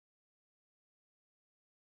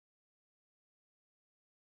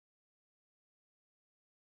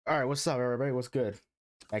All right, what's up, everybody? What's good?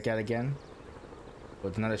 Back at it again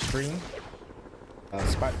with another stream.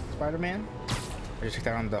 Spider-Man. I just checked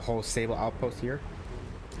out on the whole Sable outpost here.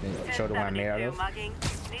 And showed the one I made out of. Mugging.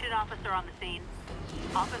 Need an officer on the scene.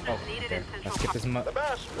 Officers needed in Central Let's get this The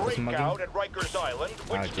mass breakout at Rikers Island,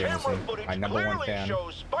 which camera footage clearly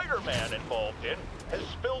shows Spider-Man involved in, has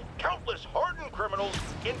spilled countless hardened criminals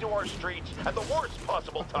into our streets at the worst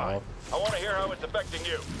possible time. I want to hear how it's affecting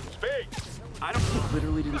you. Speak! I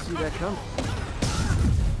literally didn't see that coming.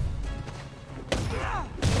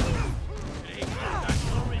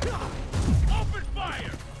 Open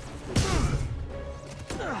fire!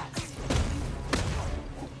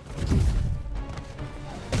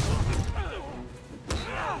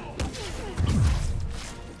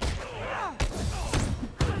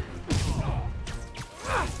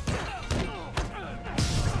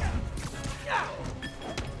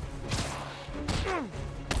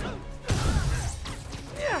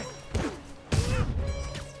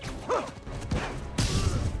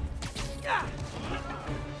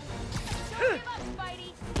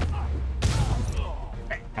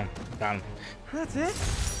 That's it?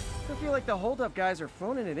 I feel like the hold-up guys are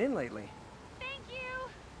phoning it in lately. Thank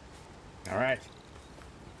you. All right.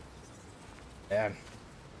 Yeah.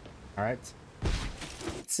 All right.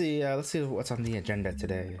 Let's see what's on the agenda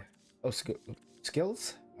today. Oh,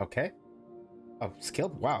 skills. Okay. Oh, skill.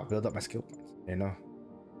 Wow, build up my skill points. You know.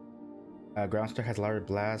 Ground strike has larger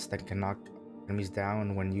blast that can knock enemies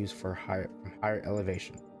down when used for higher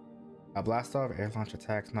elevation. A blast off air launch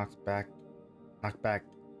attacks knock back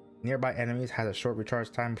nearby enemies, has a short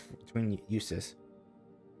recharge time between uses.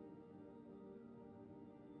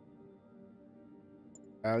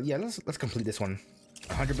 Yeah, let's complete this one.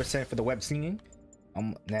 100% for the web singing,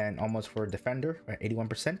 then almost for defender at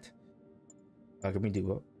 81%. Let me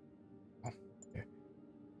do okay.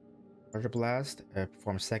 Larger blast,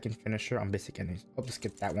 perform second finisher on basic enemies. Oh, let's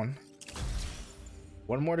get that one.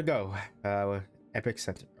 One more to go. Epic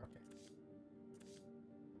center.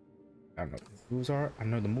 I don't know what the moves are. I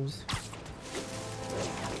know the moves.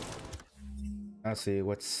 Let's see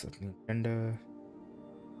what's the agenda.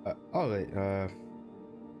 Yeah.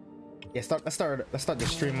 Let's start the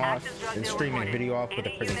stream off. And streaming video off with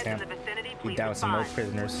the prison camp. We down some more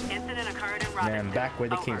prisoners. And then back where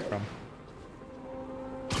they came from.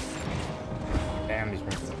 Damn these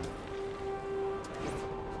prisoners.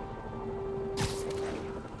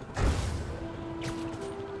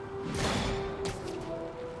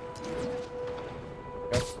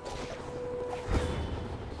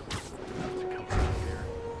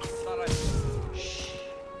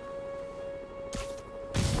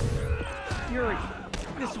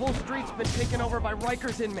 This whole street's been taken over by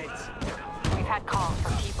Rikers inmates. We've had calls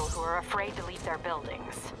from people who are afraid to leave their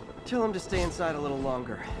buildings. Tell them to stay inside a little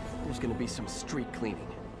longer. There's gonna be some street cleaning.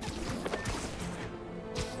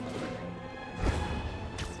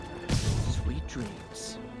 Sweet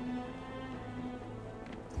dreams.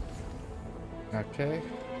 Okay.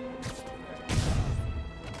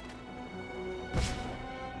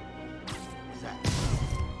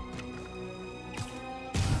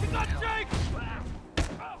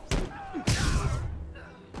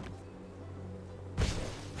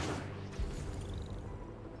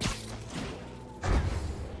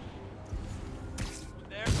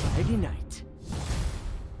 Night.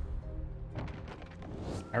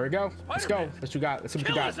 There we go. Let's go. Let's see what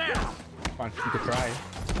you got. Come on, you can try.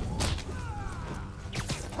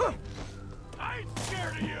 I ain't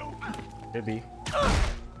scared of you. Could be.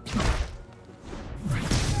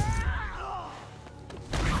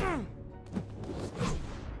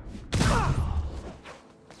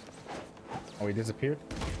 Oh, he disappeared?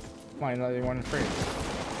 Come on, another one afraid.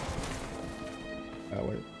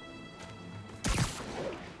 Wait.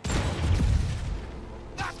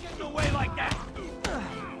 Like that.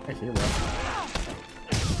 Hey, here, bro.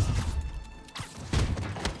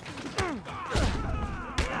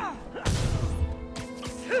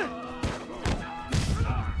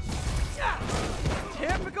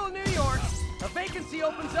 Typical New York. A vacancy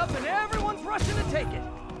opens up and everyone's rushing to take it.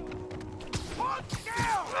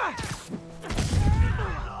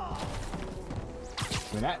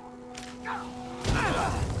 Doing that.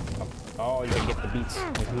 Oh, you gotta get the beats.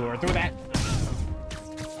 We were through that.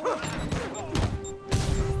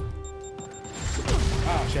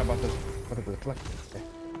 Oh shit, about the collect. Okay.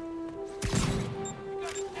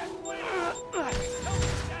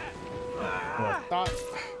 Oh, thought.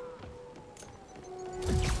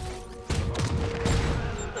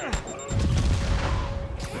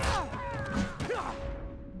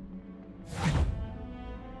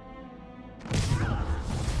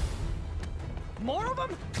 More of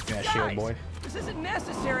them? Yeah, Guys, shield boy. this isn't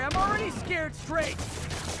necessary. I'm already scared straight.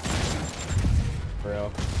 For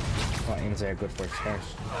real. Well, aims are good for scared.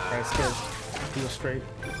 Scared. Feel straight.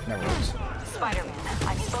 Never works. Spider-Man,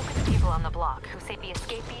 I've spoken to people on the block who say the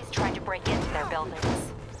escapees tried to break into their buildings.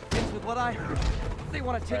 It's with what I heard. They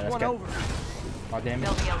want to take one over. Oh, damn it.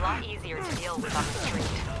 They'll be a lot easier to deal with on the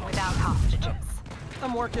street, without hostages.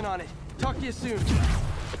 I'm working on it. Talk to you soon.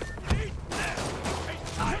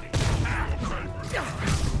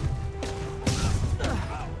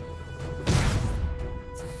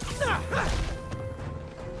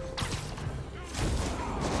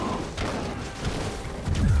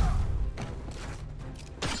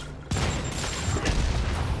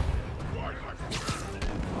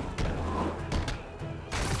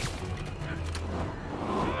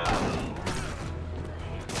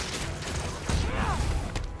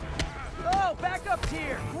 Oh, backup's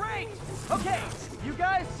here. Great. Okay, you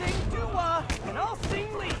guys sing doo-wah, and I'll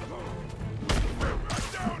sing lead.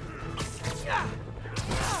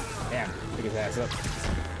 Damn, pick his ass up.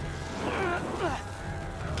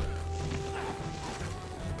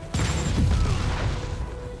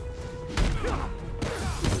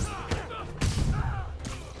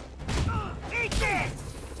 Eat this!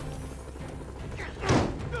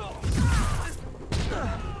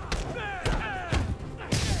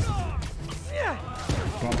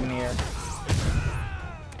 Come up in the air.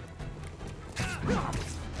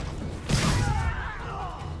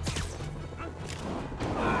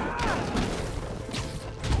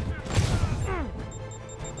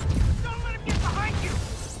 Don't let him get behind you!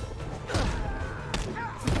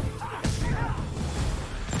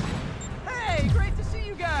 Hey, great to see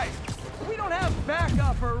you guys! We don't have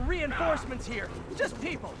backup or reinforcements here. Just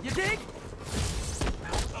people, you dig?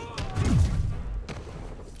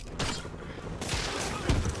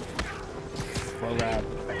 Well, rad.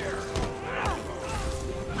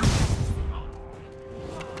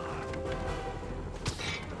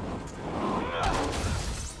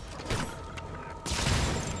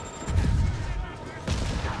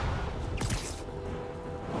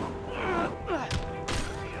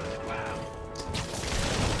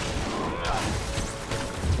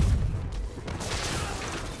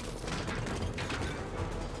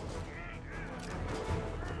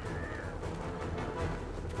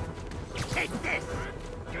 Take this!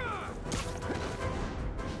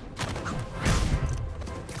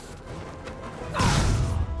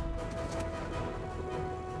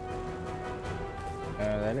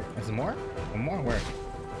 That it? Is there more? One more? Where?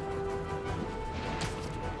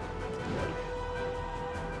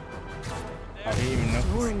 Oh, he even knows.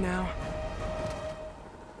 Boring now.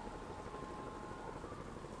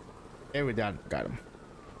 There we got him.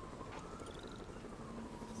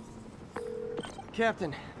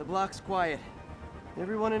 Captain, the block's quiet.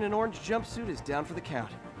 Everyone in an orange jumpsuit is down for the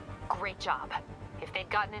count. Great job. If they'd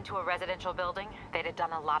gotten into a residential building, they'd have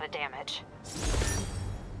done a lot of damage.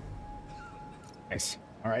 Nice.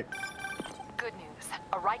 All right. Good news.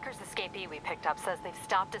 A Rikers escapee we picked up says they've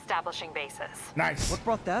stopped establishing bases. Nice. What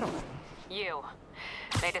brought that on? You.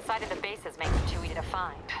 They decided the bases make them too easy to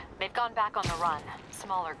find. They've gone back on the run.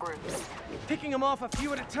 Smaller groups. Picking them off a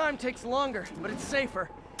few at a time takes longer, but it's safer.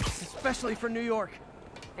 Especially for New York.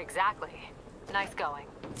 Exactly. Nice going.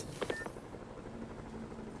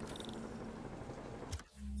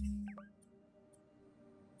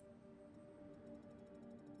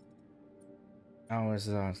 Now is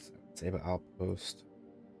SHIB outpost.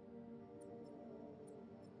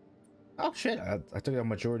 Oh shit! I took a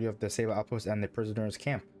majority of the SHIB outpost and the prisoners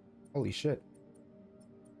camp. Holy shit!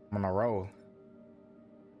 I'm on a roll.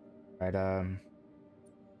 Right.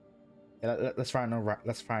 Yeah, let's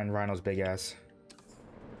find Rhino's big ass.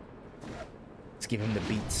 Let's give him the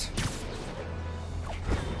beats.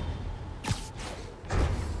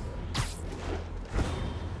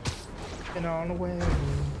 Get on the way.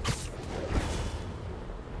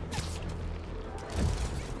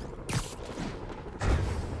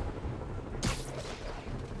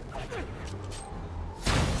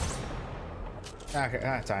 Okay,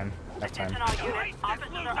 that's time. That's time. Attention all units.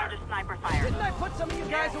 Officers are under sniper fire. Didn't I put some of you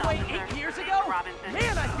guys Yes, away officer. 8 years ago? Robinson.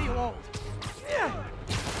 Man, I feel old. Yeah.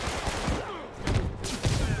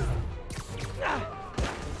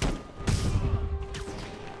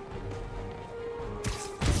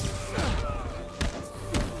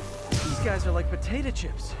 These guys are like potato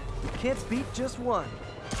chips. You can't beat just one.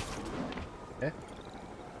 Okay.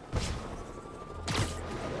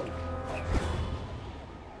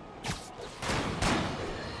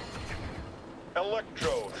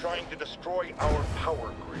 Electro trying to destroy our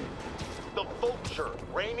power grid. The Vulture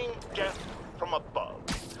raining death from above.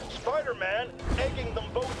 Spider-Man egging them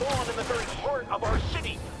both on in the very heart of our city.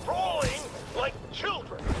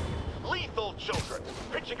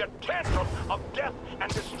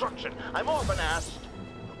 often asked,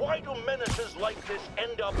 why do menaces like this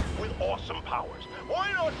end up with awesome powers?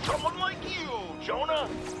 Why not someone like you, Jonah?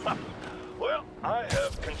 Well, I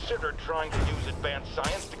have considered trying to use advanced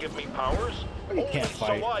science to give me powers. You can't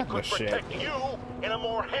fight. So I could protect you in a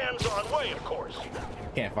more hands-on way, of course. You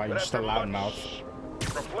can't fight, you're just a loudmouth.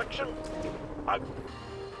 Reflection?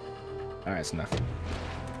 Alright, it's enough.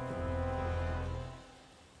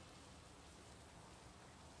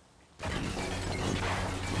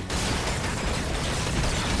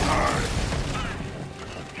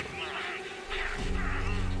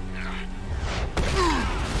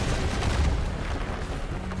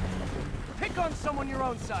 Pick on someone your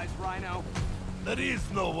own size, Rhino. There is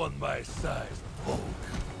no one my size, Hulk.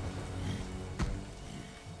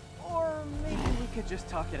 Or maybe we could just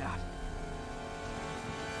talk it out.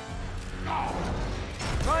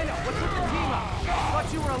 Rhino, what's with the team up?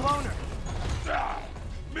 Thought you were a loner.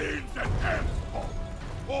 Means and ends, Hulk.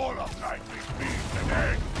 All of life is means and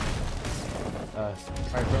ends.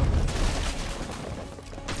 Alright, bro.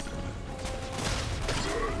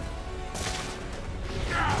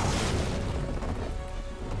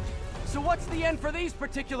 So what's the end for these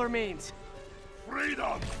particular means?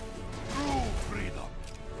 Freedom! True freedom!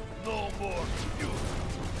 No more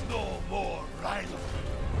youth! No more Rhino!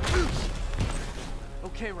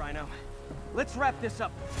 Okay, Rhino. Let's wrap this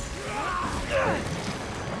up.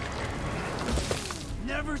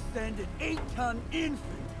 Never send an 8-ton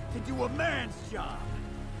infant to do a man's job.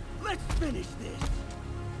 Let's finish this.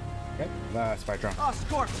 Okay, Spytron. Oh,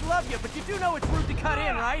 Scorps, love you, but you do know it's rude to cut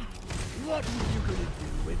in, right? What were you gonna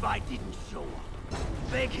do if I didn't show up?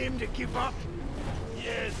 Beg him to give up?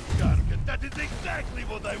 Yes, Gargan, that is exactly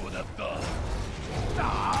what I would have done.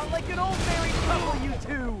 Ah, like an old married couple, you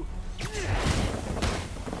two.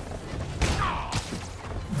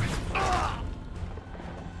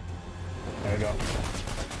 There we go.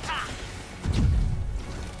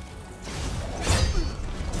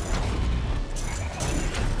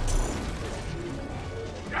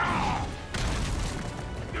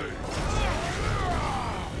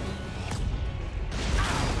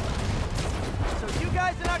 So you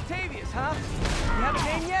guys in Octavius, huh? You have a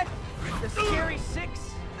name yet? The Scary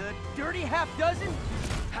Six? The Dirty Half Dozen?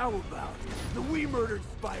 How about the we murdered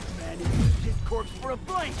Spider-Man and used his corpse for a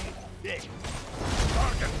blanket?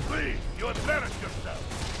 Gargan, please, you embarrass yourself.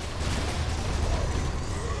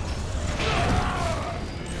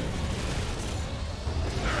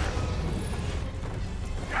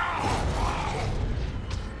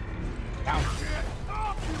 Get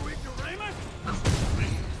off, you ignoramus!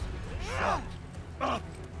 Please, shut up.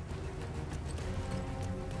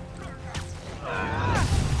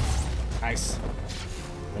 Nice.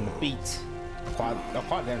 And the beat. The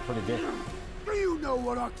quad then pretty good. Do you know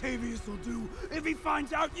what Octavius will do if he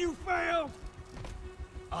finds out you failed?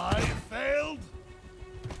 I failed?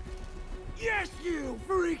 Yes, you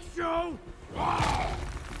freak show!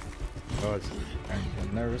 Oh, it's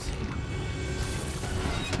I'm nervous.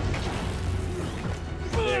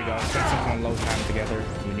 There you go. Spend some fun load time together.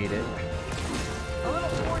 You need it. A little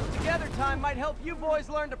forced together time might help you boys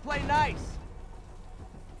learn to play nice.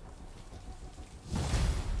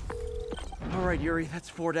 All right, Yuri, that's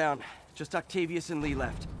 4 down. Just Octavius and Lee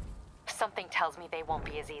left. Something tells me they won't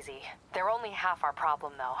be as easy. They're only half our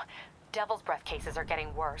problem, though. Devil's Breath cases are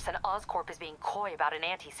getting worse, and Oscorp is being coy about an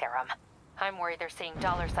anti-serum. I'm worried they're seeing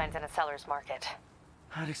dollar signs in a seller's market.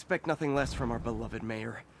 I'd expect nothing less from our beloved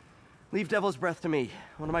mayor. Leave Devil's Breath to me.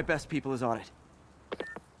 One of my best people is on it.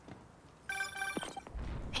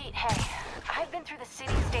 Pete, hey. I've been through the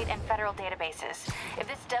city, state, and federal databases. If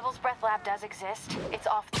this Devil's Breath lab does exist, it's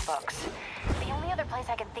off the books. The only other place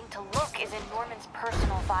I can think to look is in Norman's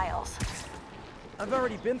personal files. I've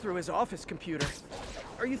already been through his office computer.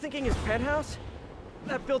 Are you thinking his penthouse?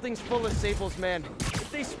 That building's full of Sable's men.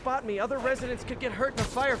 If they spot me, other residents could get hurt in a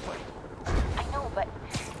firefight. I know, but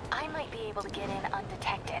I might be able to get in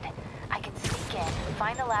undetected. I can sneak in,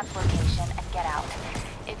 find the lab's location, and get out.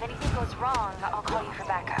 If anything goes wrong, I'll call you for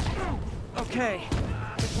backup. Okay.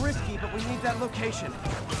 It's risky, but we need that location.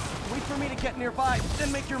 Wait for me to get nearby,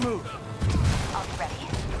 then make your move. I'll be ready.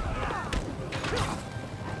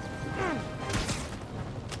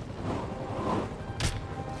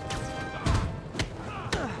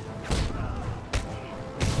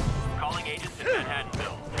 Calling agents in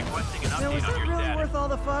Manhattanville. Requesting an Now, update is on that your really status. worth all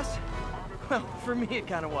the fuss? Well, for me it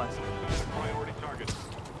kinda was. Priority target.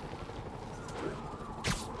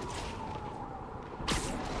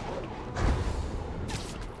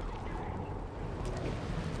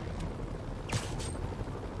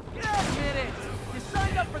 Admit it! You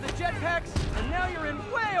signed up for the jetpacks, and now you're in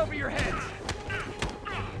way over your heads!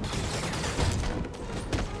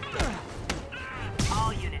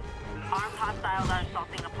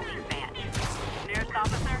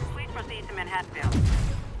 Manhattanville.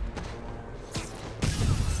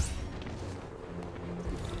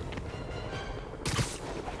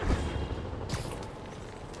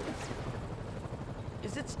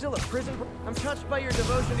 Is it still a prison? I'm touched by your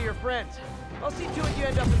devotion to your friends. I'll see to it you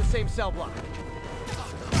end up in the same cell block.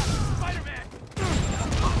 Spider-Man!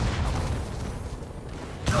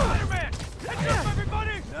 Spider-Man! Heads up,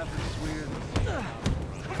 everybody! Nothing sweeter than...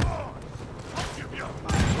 Come on! I'll give you a...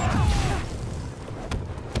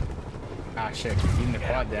 Ah shit, even the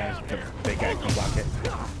quad damage, the big guy can block it.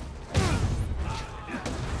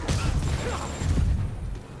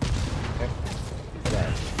 Okay.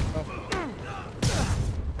 Yeah. Oh.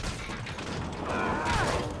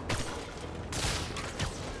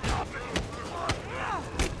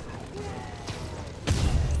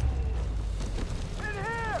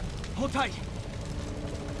 Hold tight.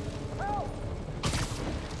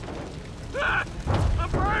 Ah! I'm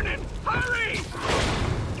burning! Hurry!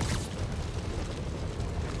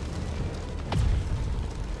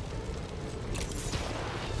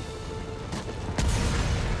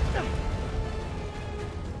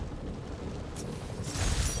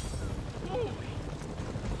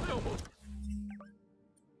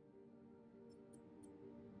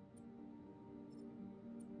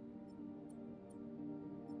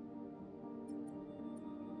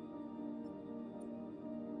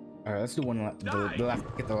 All right, let's do one.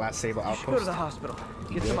 Get the last Sable outpost. Go to the hospital.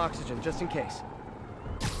 Get some oxygen, just in case.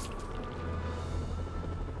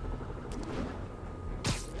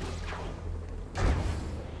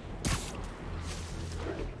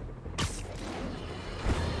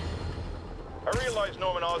 I realize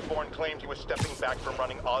Norman Osborn claimed he was stepping back from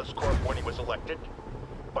running Oscorp when he was elected.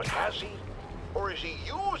 But has he? Or is he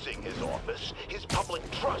using his office, his public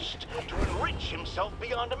trust, to enrich himself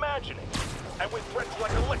beyond imagining? And with threats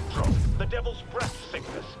like Electro, the Devil's Breath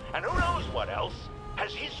sickness, and who knows what else,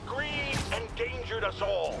 has his greed endangered us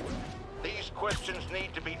all? These questions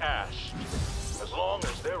need to be asked. As long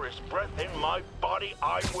as there is breath in my body,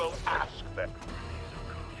 I will ask them.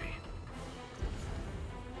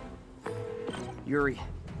 Yuri,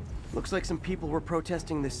 looks like some people were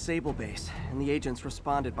protesting this Sable base, and the agents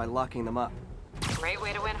responded by locking them up. Great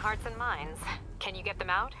way to win hearts and minds. Can you get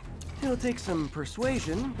them out? It'll take some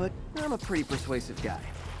persuasion, but I'm a pretty persuasive guy.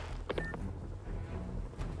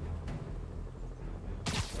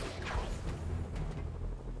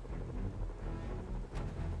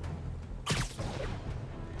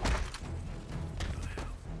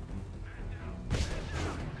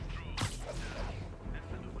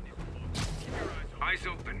 Eyes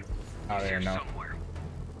open. Oh, there, no. Somewhere.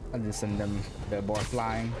 I'll just send them the board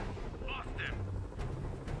flying. Lost him.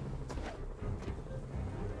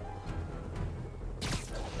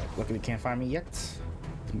 Luckily, can't find me yet.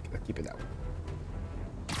 Keep it out.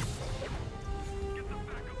 Get the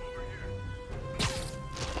backup over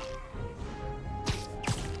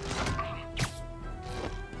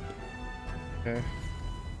here. Okay.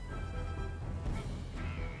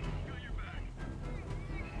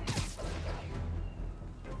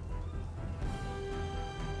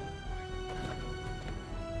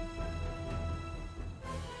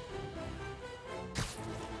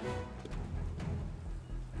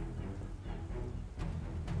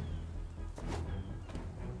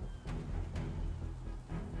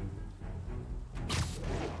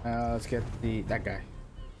 Let's get that guy.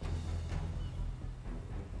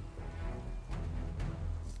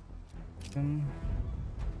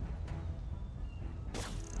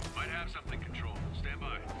 Might have something controlled. Stand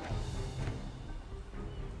by.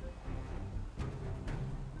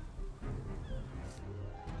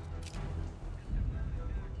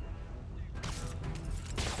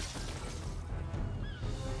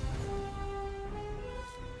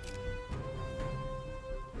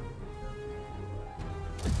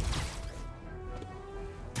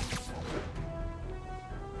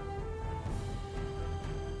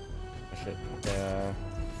 Shit.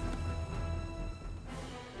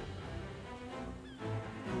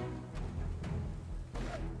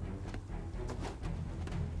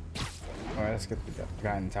 Alright, let's get the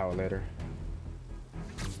guy in the tower later.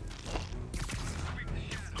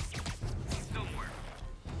 Somewhere.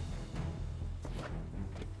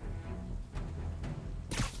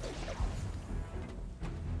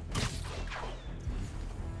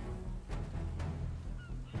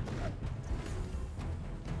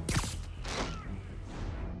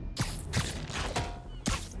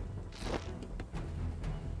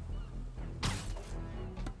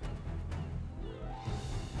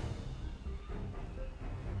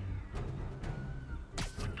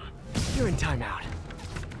 You're in timeout.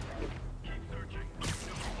 Keep searching. Nobody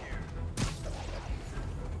here.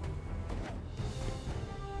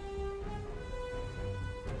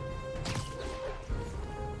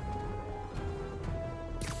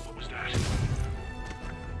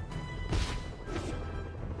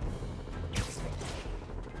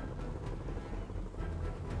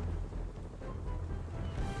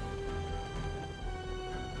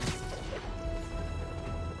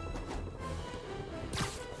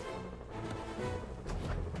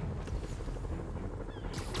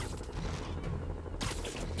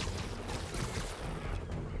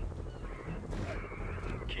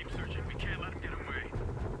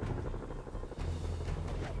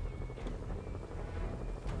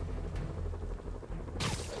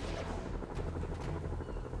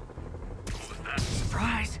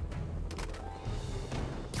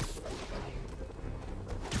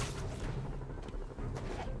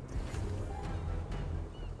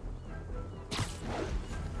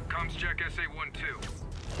 SA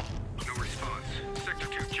 1-2. No response. Sector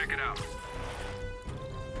 2, check it out.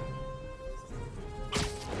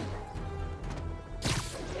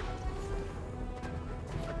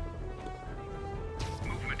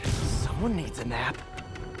 Movement. Someone needs a nap.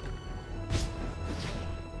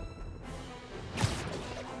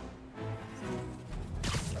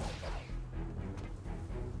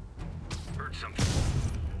 Heard something.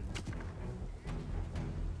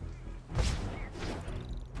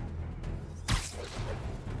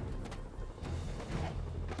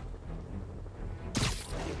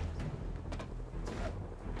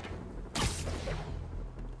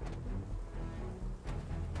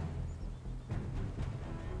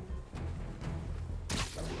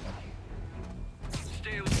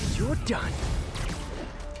 You're done.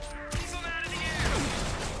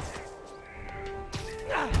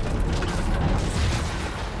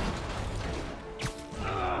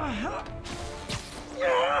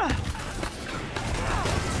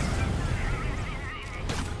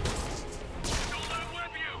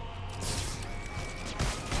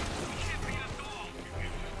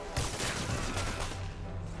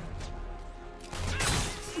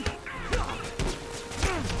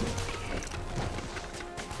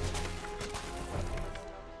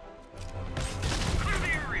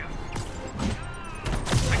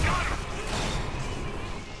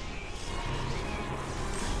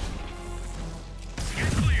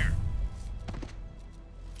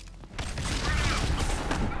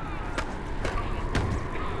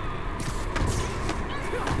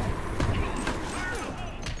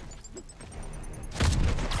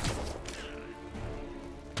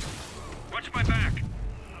 Watch my back.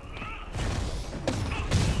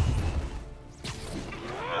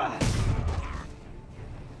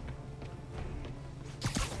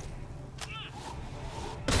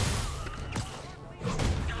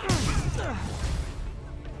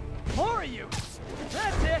 More of you!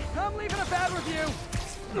 That's it! I'm leaving a bad review!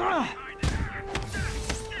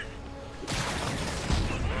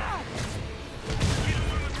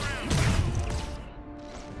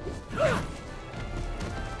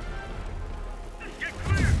 Get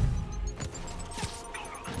clear.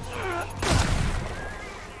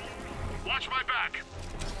 Watch my back.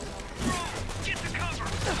 Get to cover.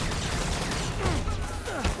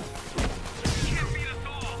 Can't beat us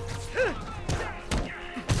all.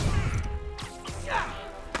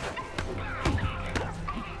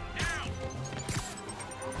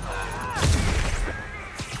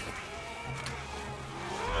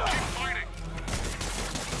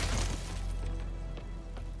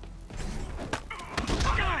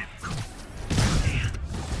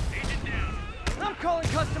 I'm calling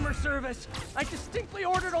customer service. I distinctly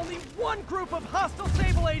ordered only one group of hostile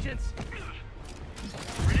Sable agents.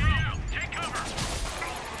 Take cover.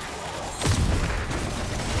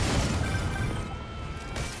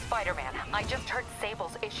 Spider-Man, I just heard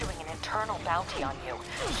Sable's issuing an internal bounty on you.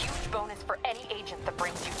 Huge bonus for any agent that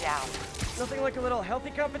brings you down. Nothing like a little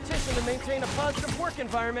healthy competition to maintain a positive work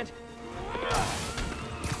environment.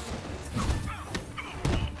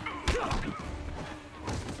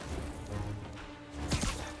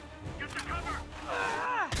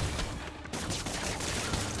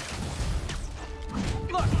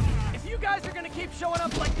 Look, if you guys are gonna keep showing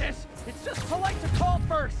up like this, it's just polite to call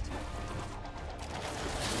first.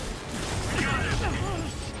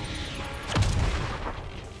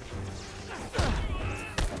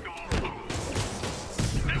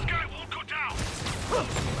 This guy won't go down.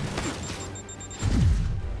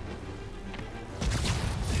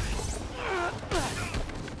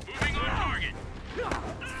 Moving on target.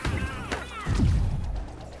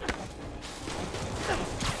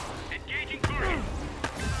 Engaging target.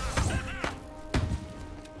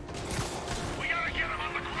 We gotta get him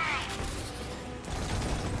on the ground.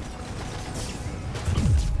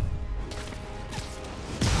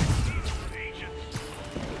 Agents.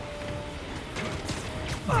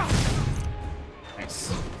 Nice.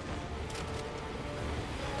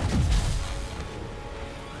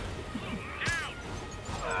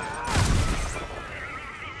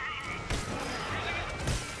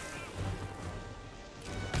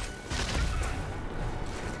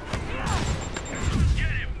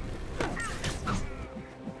 Get him.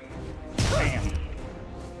 Damn.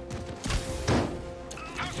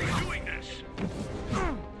 How's he doing this?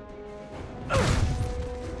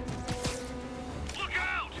 Look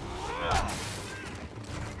out!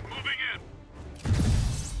 Moving in.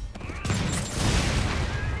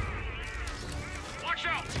 Watch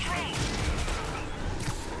out! Drone!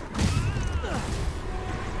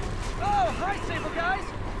 Oh, hi, Sable guys!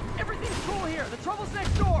 Everything's cool here. The trouble's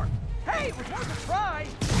next door. Hey, it was worth a try.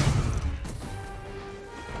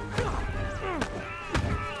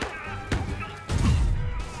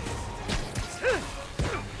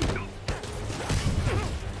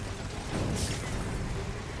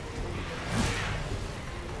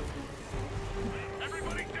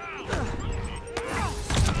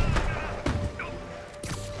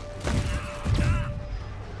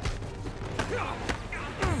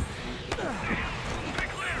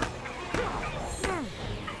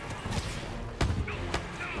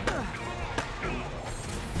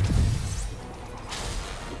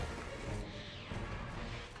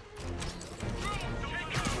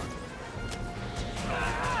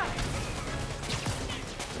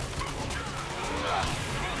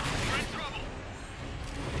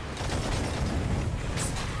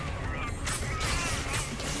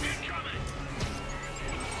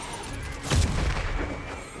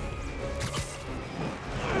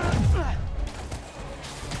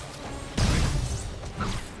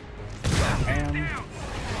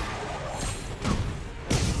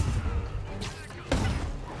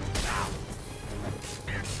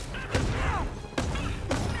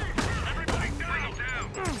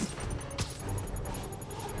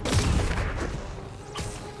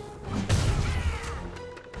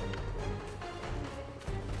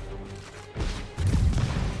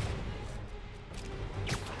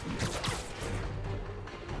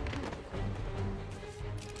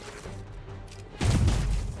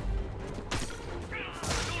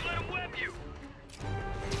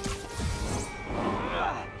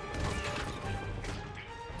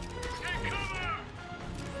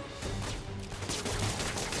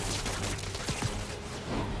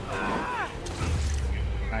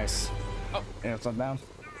 Yeah, it's not down.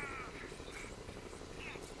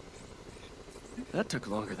 That took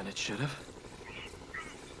longer than it should have.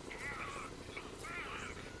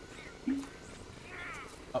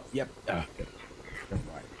 Oh, yep. Never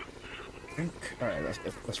mind. All right,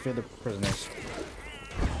 let's free the prisoners.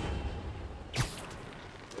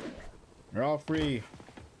 You're all free.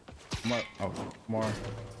 More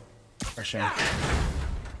pressure.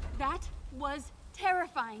 That was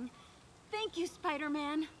terrifying. Thank you,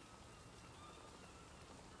 Spider-Man.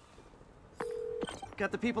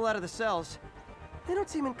 Got the people out of the cells. They don't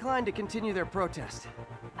seem inclined to continue their protest.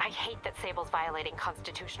 I hate that Sable's violating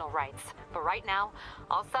constitutional rights, but right now,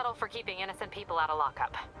 I'll settle for keeping innocent people out of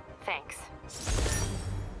lockup. Thanks.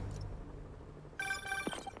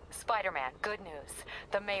 Spider-Man, good news.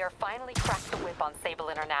 The mayor finally cracked the whip on Sable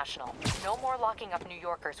International. No more locking up New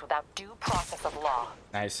Yorkers without due process of law.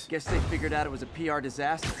 Nice. Guess they figured out it was a PR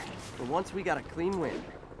disaster. But once we got a clean win.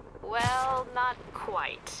 Well, not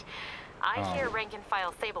quite. I hear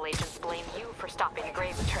rank-and-file Sable agents blame you for stopping a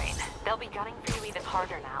gravy train. They'll be gunning for you even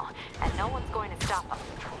harder now, and no one's going to stop them.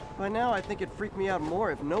 By now, I think it'd freak me out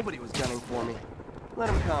more if nobody was gunning for me. Let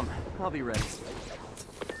them come. I'll be ready.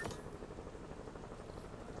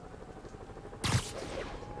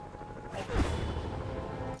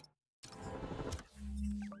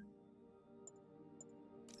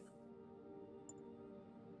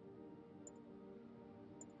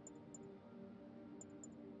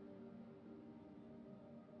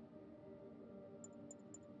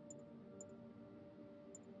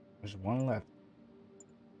 There's one left.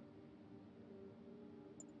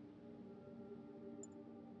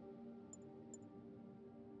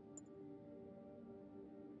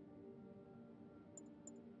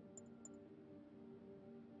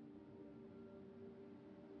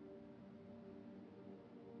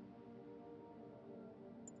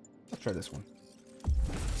 Let's try this one.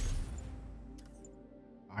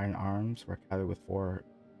 Iron arms were carried with 4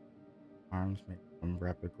 arms, make them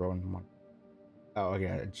rapidly grow in one. Oh, okay,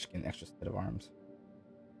 I just get an extra set of arms.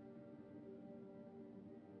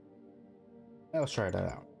 Let's try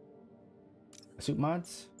that out. Suit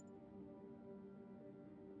mods.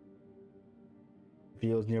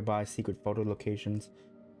 Reveals nearby secret photo locations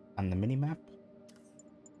on the minimap.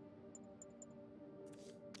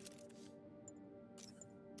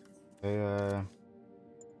 Oh,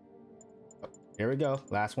 here we go.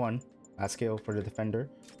 Last one. Last skill for the defender.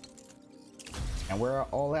 And we're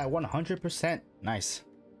all at 100%. Nice.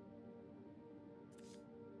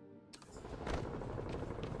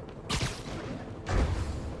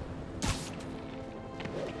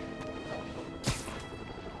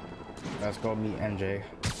 Let's go meet NJ.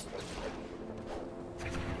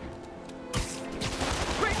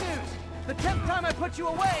 Great news! The 10th time I put you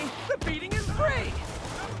away, the beating is free!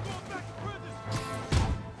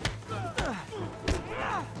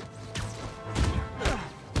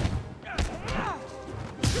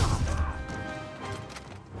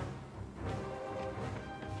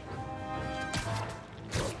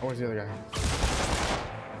 Where's the other guy?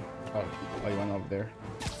 Oh, you went over there.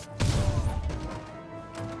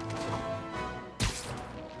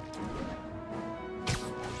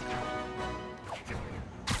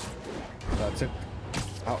 So I took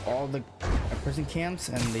out all the prison camps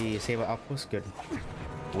and the Sable outpost. Good.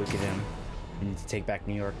 Wicked him. We need to take back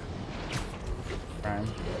New York. Prime.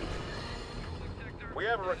 We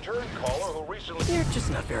have a return caller who recently... You're just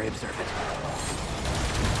not very observant.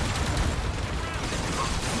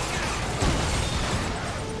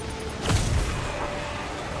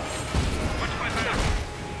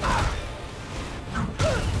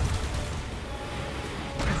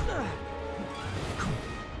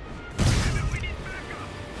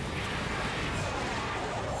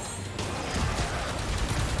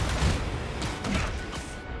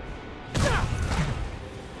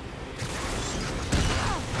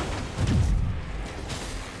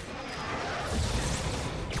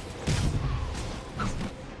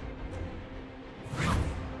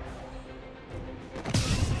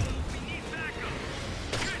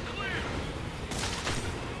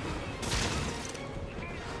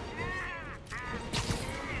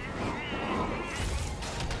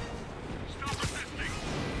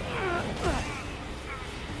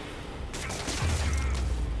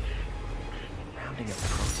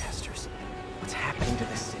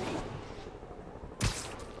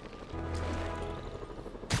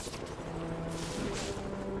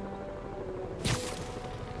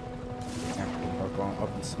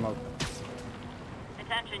 Smoke.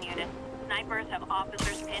 Attention unit. Snipers have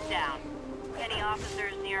officers pinned down. Any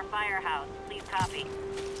officers near firehouse, please copy.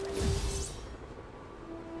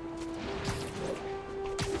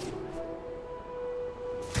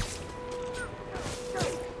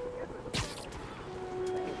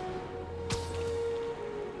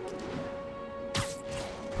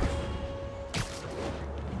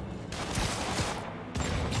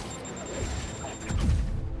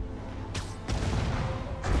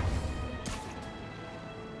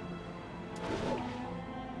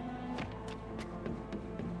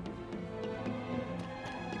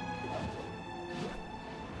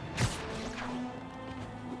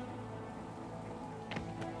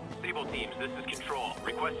 This is Control.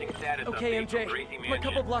 Requesting status Okay, update from MJ. Crazy I'm a Mansion.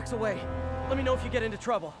 couple blocks away. Let me know if you get into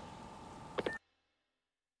trouble. All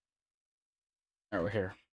right, we're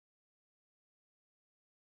here.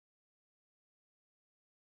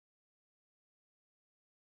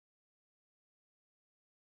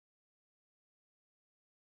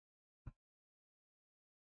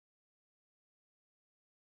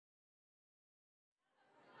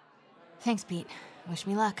 Thanks, Pete. Wish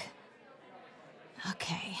me luck.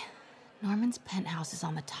 Okay. Norman's penthouse is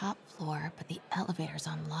on the top floor, but the elevator's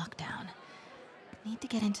on lockdown. Need to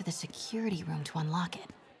get into the security room to unlock it.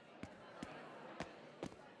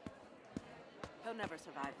 He'll never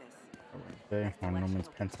survive this. Okay, on Norman's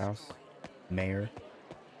penthouse. Mayor.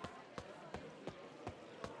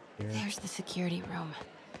 Here. There's the security room.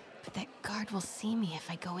 But that guard will see me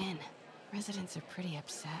if I go in. Residents are pretty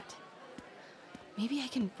upset. Maybe I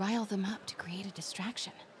can rile them up to create a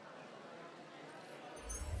distraction.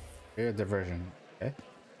 Here, diversion. Okay.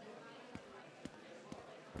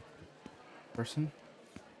 Person.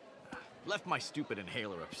 Left my stupid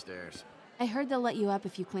inhaler upstairs. I heard they'll let you up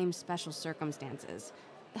if you claim special circumstances.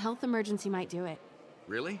 A health emergency might do it.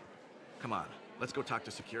 Really? Come on, let's go talk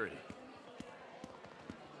to security.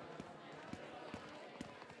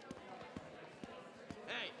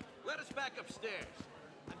 Hey, let us back upstairs.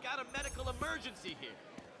 I've got a medical emergency here.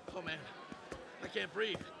 Oh man, I can't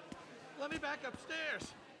breathe. Let me back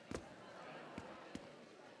upstairs.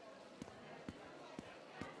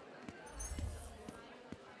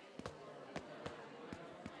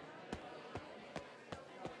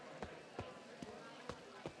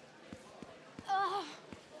 Ugh.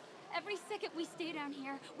 Every second we stay down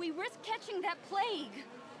here, we risk catching that plague.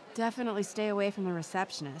 Definitely stay away from the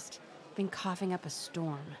receptionist. Been coughing up a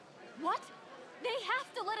storm. What? They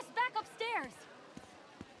have to let us back upstairs.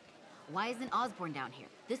 Why isn't Osborne down here?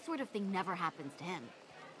 This sort of thing never happens to him.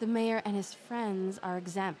 The mayor and his friends are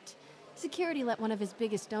exempt. Security let one of his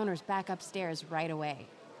biggest donors back upstairs right away.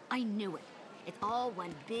 I knew it. It's all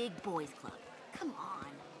one big boys club. Come on.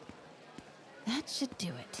 That should do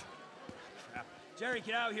it. Crap. Jerry,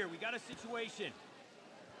 get out here. We got a situation.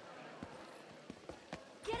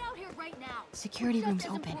 Get out here right now. Security We're room's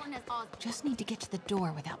just as open. important as Osborne. Just need to get to the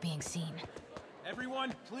door without being seen.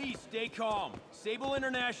 Everyone, please stay calm. Sable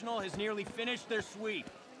International has nearly finished their sweep.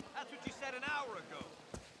 That's what you said an hour ago.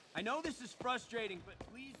 I know this is frustrating, but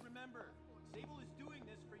please remember, Sable is doing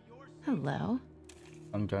this for your sake. Hello.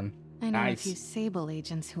 I'm done. I know Nice. a few Sable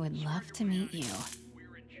agents who would love to meet you.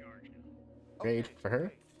 Raid for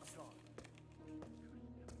her.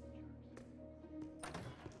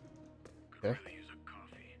 Okay.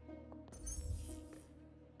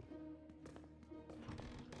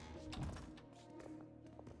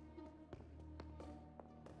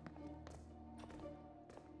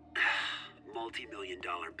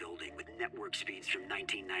 Multi-million-dollar building with network speeds from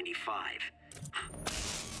 1995.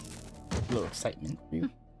 A little excitement for you.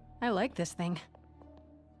 I like this thing.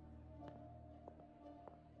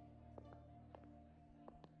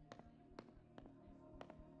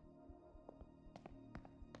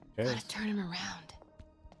 Okay. Gotta turn him around.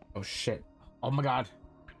 Oh shit. Oh my god.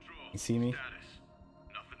 You see me?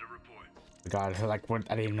 Nothing to report. God, like what?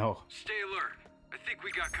 I didn't know. Stay alert. I think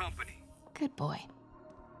we got company. Good boy.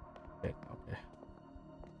 Shit, okay.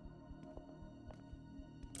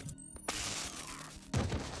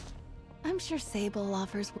 I'm sure Sable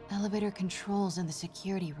offers elevator controls in the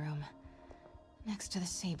security room. Next to the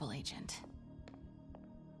Sable agent.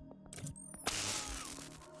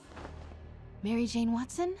 Mary Jane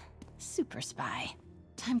Watson? Super spy.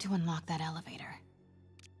 Time to unlock that elevator.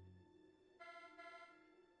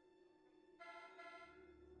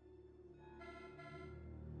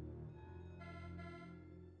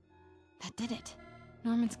 That did it.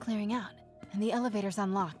 Norman's clearing out, and the elevator's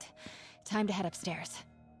unlocked. Time to head upstairs.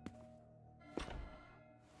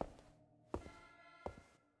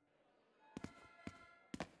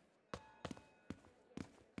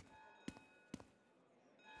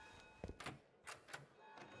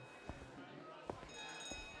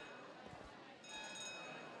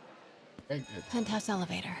 Okay, good. Penthouse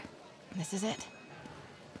elevator. This is it.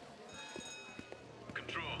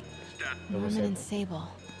 Control. Stat. Norman and Sable.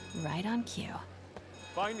 Right on cue.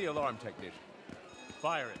 Find the alarm technician.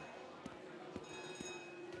 Fire it.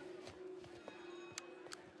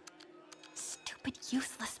 Stupid,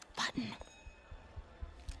 useless button.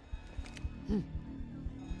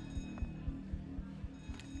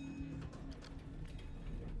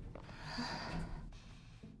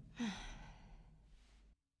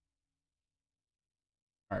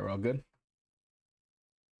 All right, we're all good.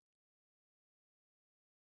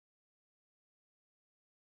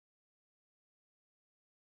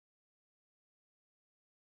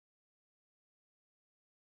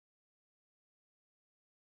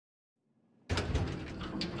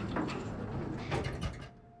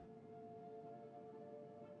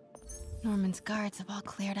 Norman's guards have all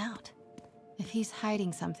cleared out. If he's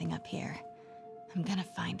hiding something up here, I'm gonna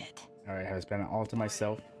find it. Alright, has been all to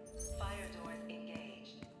myself. Fire doors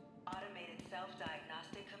engaged. Automated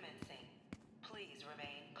self-diagnostic commencing. Please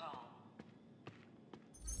remain calm.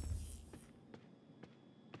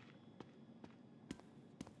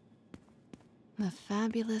 The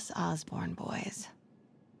fabulous Osborn boys.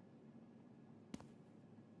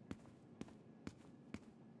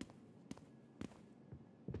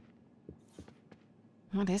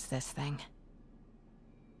 What is this thing?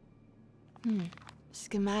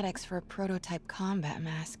 Schematics for a prototype combat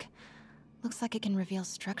mask. Looks like it can reveal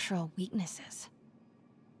structural weaknesses.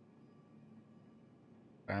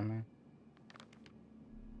 Spiderman.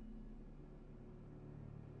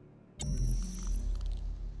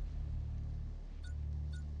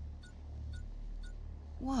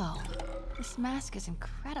 Whoa, this mask is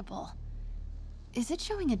incredible. Is it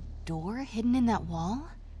showing a door hidden in that wall?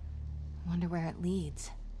 Wonder where it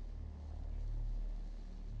leads.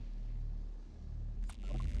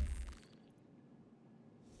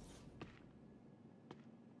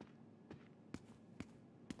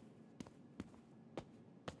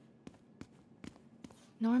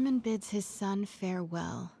 Norman bids his son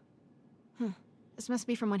farewell. This must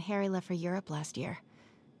be from when Harry left for Europe last year.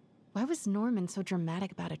 Why was Norman so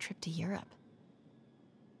dramatic about a trip to Europe?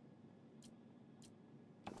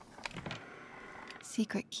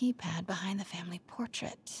 Secret keypad behind the family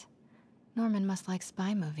portrait. Norman must like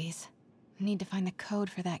spy movies. Need to find the code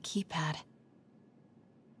for that keypad.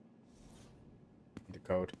 The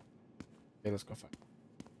code. Okay, let's go find it.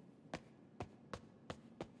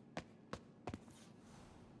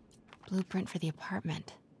 Blueprint for the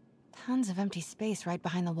apartment. Tons of empty space right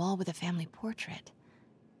behind the wall with a family portrait.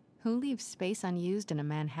 Who leaves space unused in a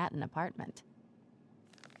Manhattan apartment?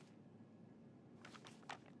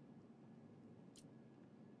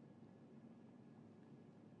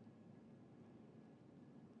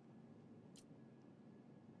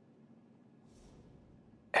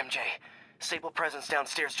 MJ, Sable presence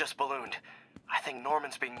downstairs just ballooned. I think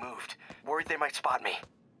Norman's being moved. Worried they might spot me.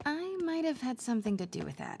 I might have had something to do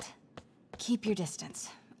with that. Keep your distance.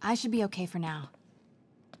 I should be okay for now.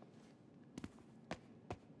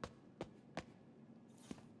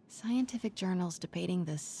 Scientific journals debating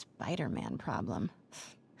the Spider-Man problem.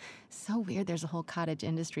 So weird there's a whole cottage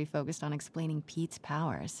industry focused on explaining Pete's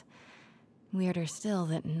powers. Weirder still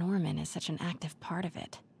that Norman is such an active part of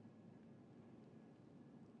it.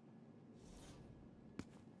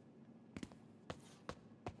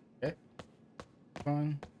 Okay.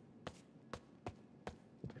 Fine.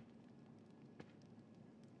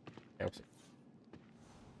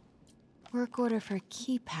 Work order for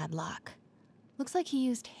keypad lock. Looks like he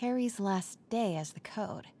used Harry's last day as the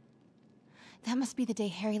code. That must be the day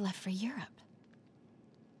Harry left for Europe.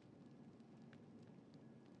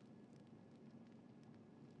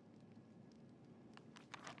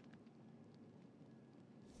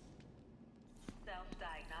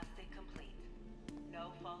 Self-diagnostic complete.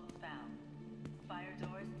 No faults found. Fire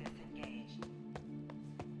doors disengaged.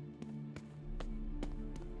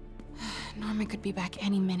 Norman could be back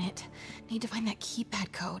any minute. Need to find that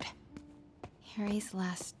keypad code. Harry's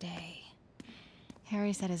last day.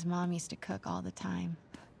 Harry said his mom used to cook all the time.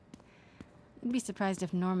 I'd be surprised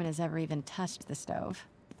if Norman has ever even touched the stove.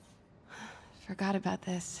 Forgot about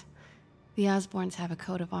this. The Osborns have a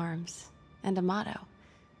coat of arms and a motto.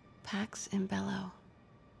 Pax in bello.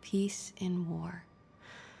 Peace in war.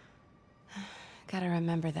 Gotta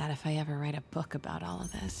remember that if I ever write a book about all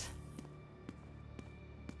of this.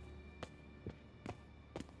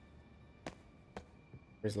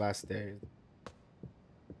 His last day.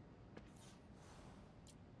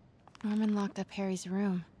 Norman locked up Harry's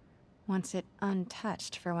room. Wants it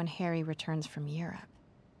untouched for when Harry returns from Europe.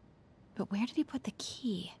 But where did he put the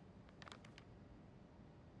key?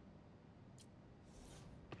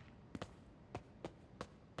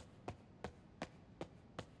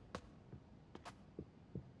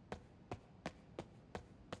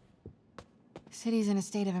 City's in a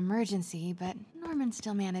state of emergency, but Norman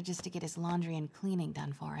still manages to get his laundry and cleaning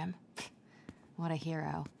done for him. What a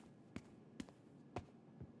hero.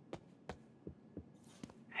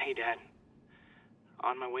 Hey, Dad.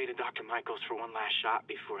 On my way to Dr. Michael's for one last shot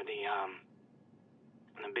before the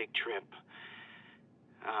big trip.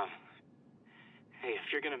 Hey,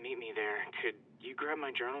 if you're gonna meet me there, could you grab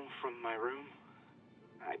my journal from my room?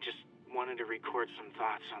 I just wanted to record some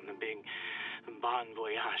thoughts on the big Bon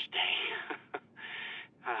Voyage day.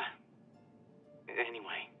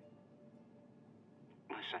 Anyway.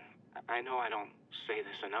 Listen, I know I don't say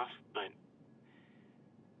this enough, but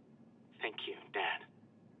thank you, Dad.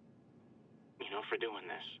 You know, for doing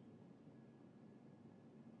this.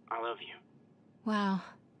 I love you. Wow.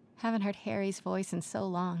 Haven't heard Harry's voice in so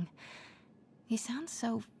long. He sounds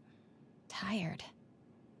so tired.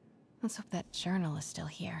 Let's hope that journal is still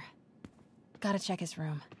here. Gotta check his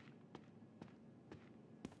room.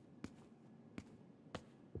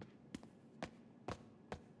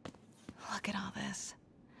 Look at all this.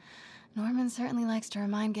 Norman certainly likes to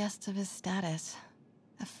remind guests of his status.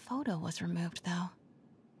 A photo was removed, though.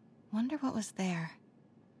 Wonder what was there.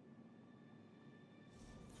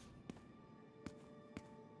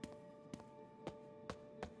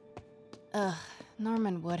 Ugh,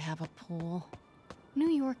 Norman would have a pool. New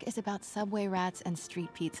York is about subway rats and street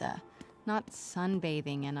pizza, not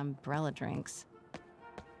sunbathing and umbrella drinks.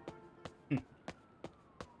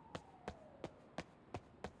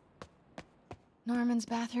 Norman's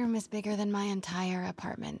bathroom is bigger than my entire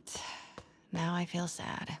apartment. Now I feel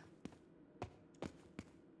sad.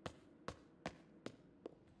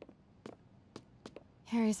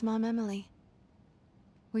 Harry's mom, Emily.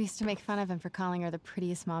 We used to make fun of him for calling her the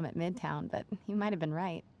prettiest mom at Midtown, but he might have been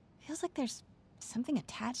right. Feels like there's something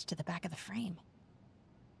attached to the back of the frame.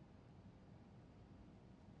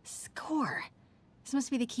 Score! This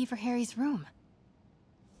must be the key for Harry's room.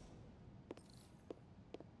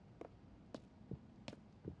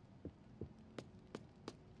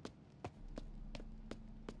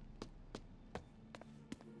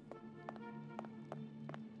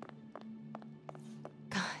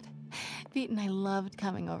 Pete and I loved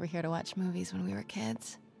coming over here to watch movies when we were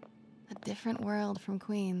kids. A different world from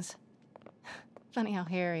Queens. Funny how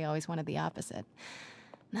Harry always wanted the opposite.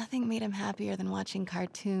 Nothing made him happier than watching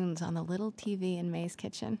cartoons on the little TV in May's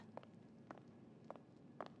kitchen.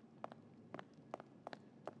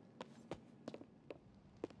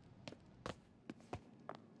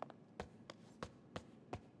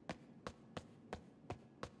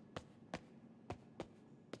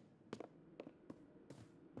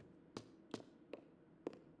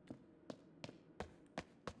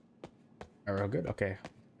 We're all good? Okay.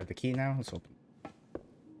 Got the key now. Let's open.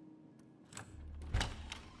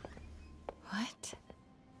 What?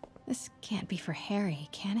 This can't be for Harry,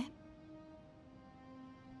 can it?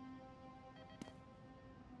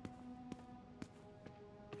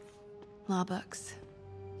 Law books.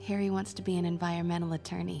 Harry wants to be an environmental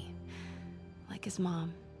attorney, like his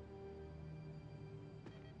mom.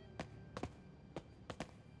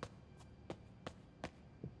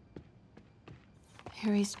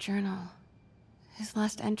 Harry's journal. His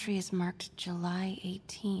last entry is marked July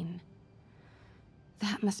 18.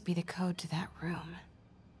 That must be the code to that room.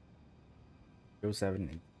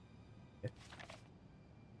 078. Okay.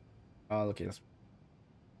 Oh, look at this.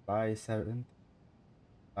 July 7th.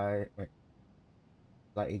 July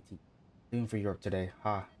 18th. Doing for York today.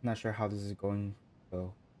 Not sure how this is going.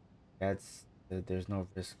 So, there's no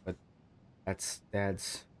risk, but that's Dad.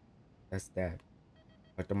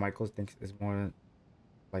 But the Michaels thinks it's more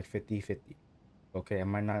like 50-50. Okay, I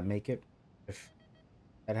might not make it. If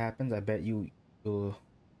that happens, I bet you'll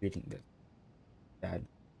reading this. Dad,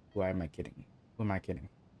 who am I kidding? Who am I kidding?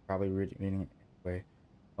 Probably reading it anyway.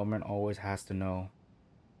 Norman always has to know.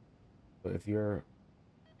 So if you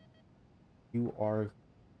are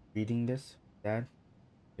reading this, Dad,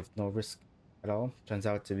 if no risk at all turns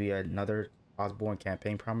out to be another Osborne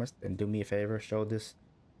campaign promise, then do me a favor, show this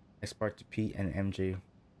next part to Pete and MJ.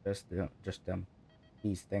 Just them.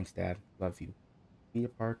 Please, thanks, Dad. Love you. Peter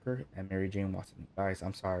Parker and Mary Jane Watson. Guys,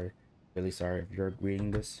 I'm sorry. Really sorry if you're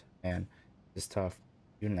reading this, and it's tough.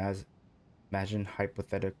 Even as imagine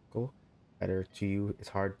hypothetical better to you, it's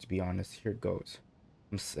hard to be honest. Here it goes.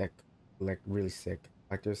 I'm sick. Like really sick.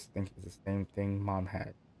 I just think it's the same thing Mom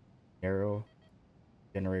had. Narrow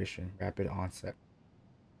generation, rapid onset.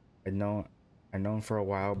 I known for a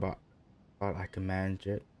while, but thought I could manage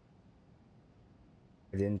it.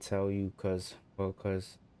 I didn't tell you cause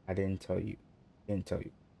I didn't tell you. I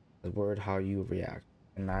was worried how you react,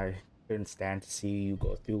 and I couldn't stand to see you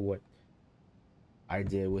go through what I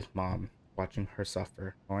did with Mom. Watching her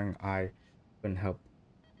suffer, knowing I couldn't help.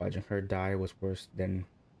 Watching her die was worse than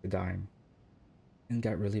the dying. It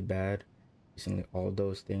got really bad recently. All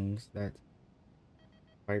those things that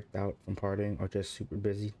wiped out from partying, or just super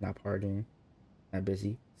busy, not partying, not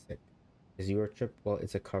busy, sick. Is your trip? Well,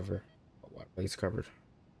 it's a cover. What? It's covered.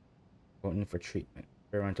 Going in for treatment.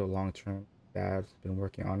 Parental long term. Dad's been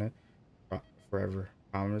working on it forever.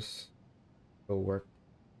 Promise will work.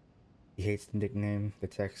 He hates the nickname. The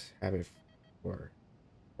text have it for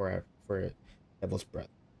it. Devil's breath.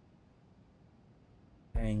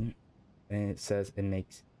 And it says it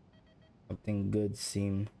makes something good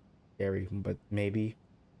seem scary, but maybe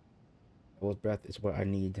devil's breath is what I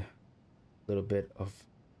need. A little bit of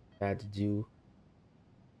Dad to do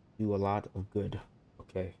do a lot of good.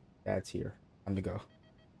 Okay, Dad's here. Time to go.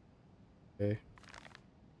 Okay.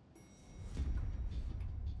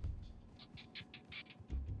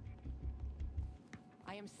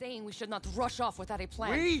 I am saying we should not rush off without a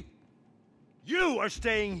plan. We? You are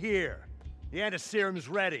staying here. The antiserum's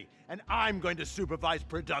ready, and I'm going to supervise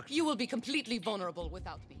production. You will be completely vulnerable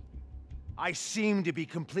without me. I seem to be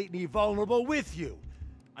completely vulnerable with you.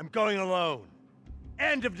 I'm going alone.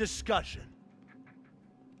 End of discussion.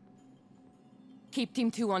 Keep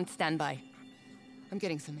Team 2 on standby. I'm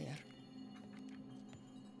getting some air.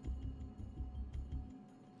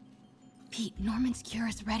 Pete, Norman's cure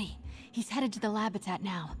is ready. He's headed to the lab it's at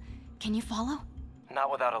now. Can you follow?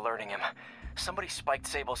 Not without alerting him. Somebody spiked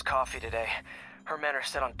Sable's coffee today. Her men are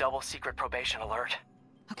set on double secret probation alert.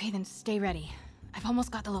 Okay, then stay ready. I've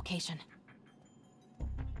almost got the location.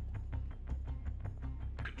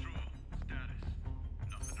 Control, status.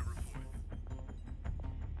 Nothing to report.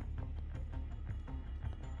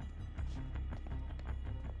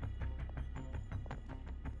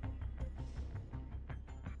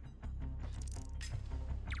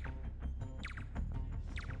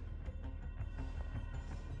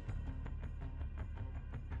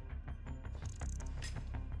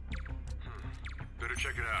 Better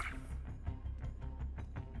check it out.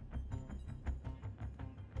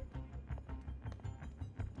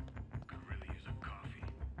 Could really use a coffee.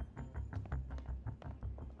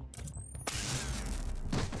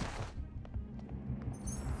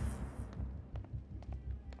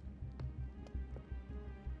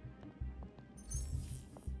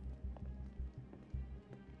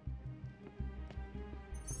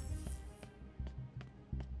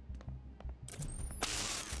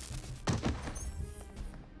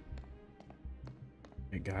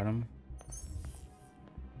 We got him.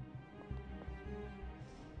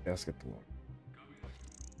 Yeah, let's get the log.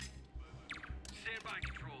 Stand by,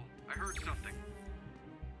 Control. I heard something.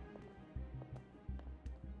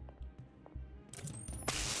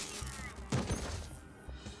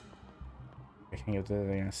 I can't get there.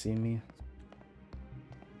 They're gonna see me.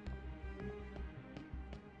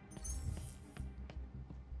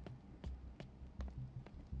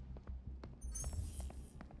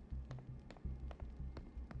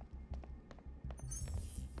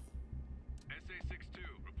 SA-62,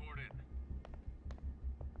 report in.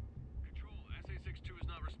 Control, SA-62 is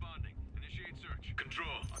not responding. Initiate search.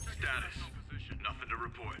 Control, status. Nothing to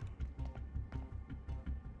report.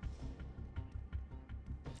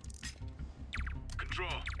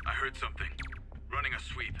 Control, I heard something. Running a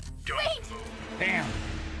sweep. Go. Wait! Damn!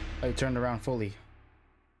 I turned around fully.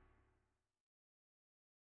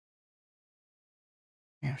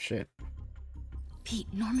 Yeah, shit. Pete,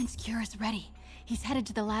 Norman's cure is ready. He's headed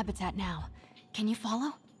to the lab it's at now. Can you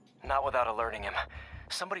follow? Not without alerting him.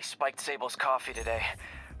 Somebody spiked Sable's coffee today.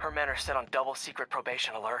 Her men are set on double secret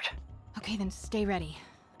probation alert. Okay, then stay ready.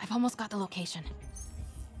 I've almost got the location.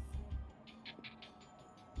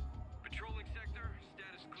 Patrolling sector,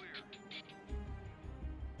 status clear.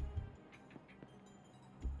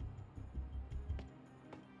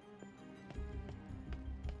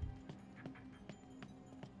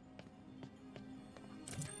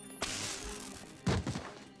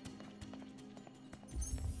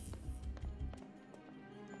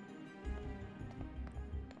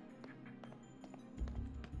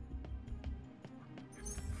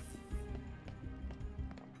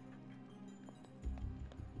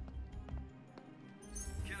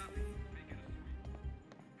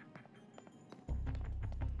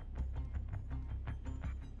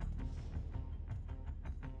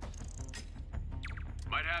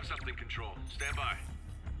 Might have something, Control. Stand by.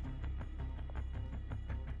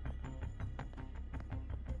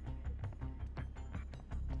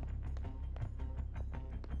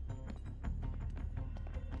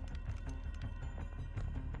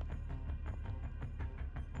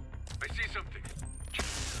 I see something.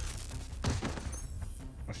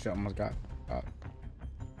 Oh shit, almost got up.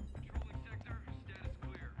 Patrolling sector, status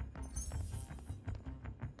clear.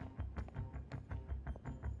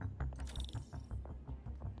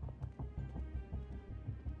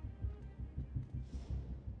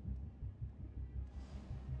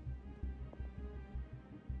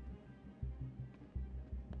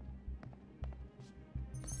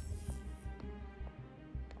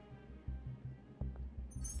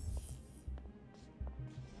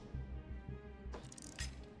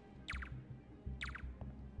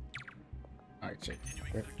 Alright, check.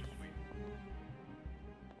 Right.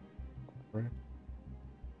 Right.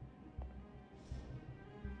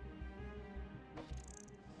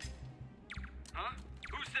 Huh?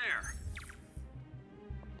 Who's there?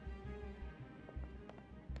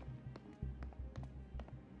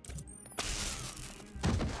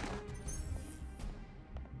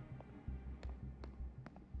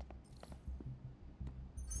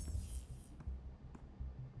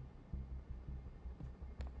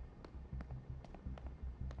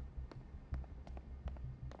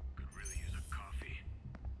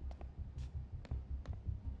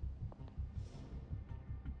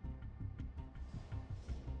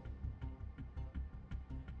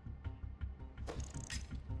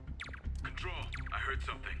 heard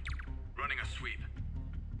something. Running a sweep.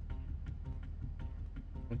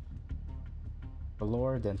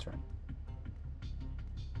 Valor, then turn.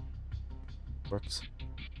 Works.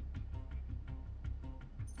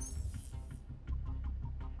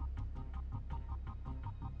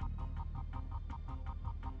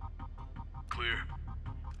 Clear.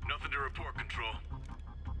 Nothing to report, Control.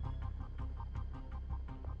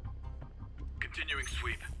 Continuing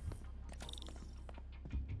sweep.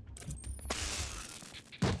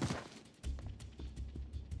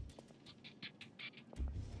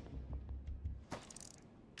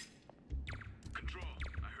 Control,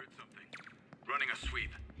 I heard something. Running a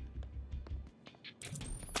sweep.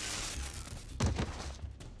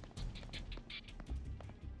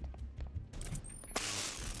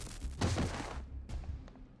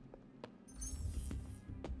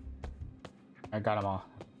 I got them all.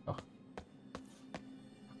 Oh.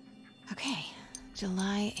 Okay,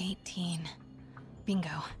 July 18. Bingo.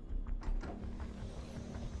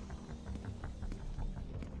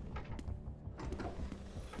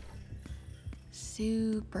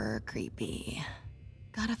 Super creepy.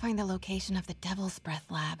 Gotta find the location of the Devil's Breath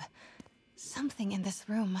lab. Something in this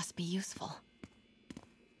room must be useful.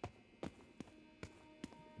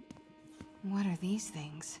 What are these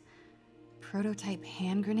things? Prototype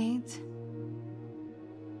hand grenades?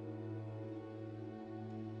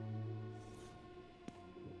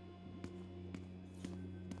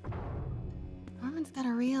 Norman's got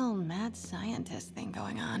a real mad scientist thing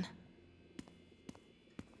going on.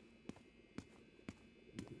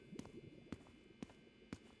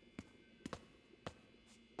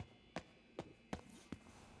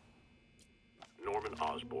 Norman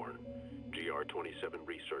Osborn, GR-27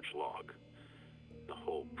 research log. The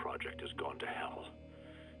whole project has gone to hell.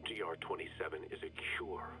 GR-27 is a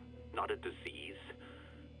cure, not a disease.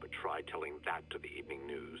 But try telling that to the evening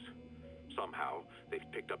news. Somehow,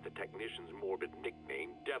 they've picked up the technician's morbid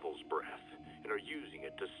nickname, Devil's Breath, and are using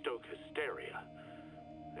it to stoke hysteria.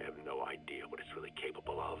 They have no idea what it's really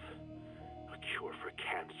capable of. A cure for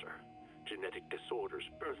cancer, genetic disorders,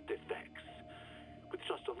 birth defects. With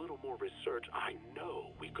just a little more research, I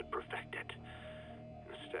know we could perfect it.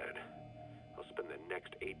 Instead, I'll spend the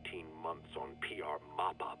next 18 months on PR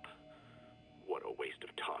mop-up. What a waste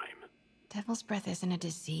of time. Devil's Breath isn't a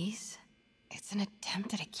disease. It's an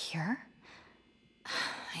attempt at a cure?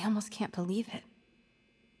 I almost can't believe it.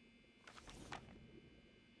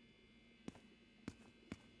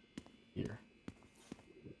 Here.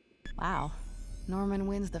 Wow. Norman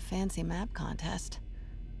wins the fancy map contest.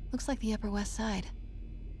 Looks like the Upper West Side.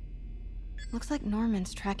 Looks like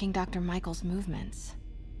Norman's tracking Dr. Michael's movements.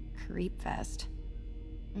 Creepfest.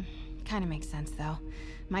 Kinda makes sense, though.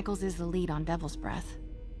 Michaels is the lead on Devil's Breath.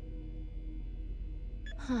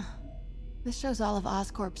 Huh. This shows all of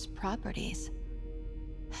Oscorp's properties.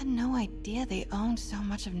 Had no idea they owned so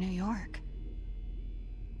much of New York.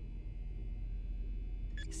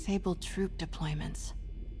 Sable troop deployments.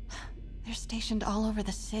 They're stationed all over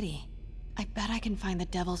the city. I bet I can find the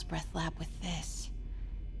Devil's Breath lab with this.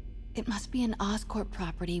 It must be an Oscorp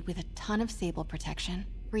property with a ton of Sable protection,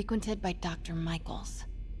 frequented by Dr. Michaels.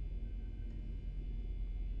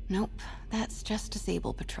 Nope, that's just a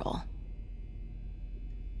Sable patrol.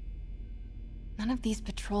 None of these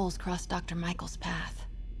patrols cross Dr. Michaels' path.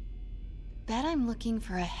 Bet I'm looking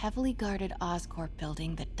for a heavily guarded Oscorp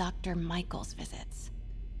building that Dr. Michaels visits.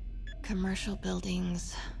 Commercial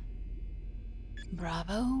buildings.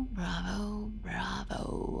 Bravo, bravo,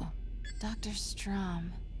 bravo. Dr.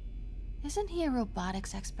 Strom. Isn't he a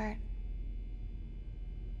robotics expert?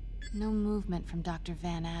 No movement from Dr.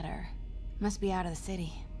 Van Adder. Must be out of the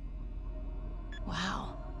city.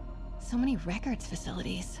 Wow. So many records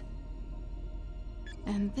facilities.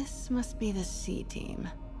 And this must be the C team.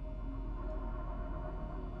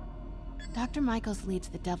 Dr. Michaels leads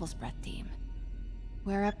the Devil's Breath team.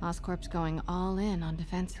 Where Oscorp's going all in on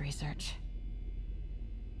defense research.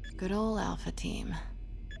 Good old Alpha team.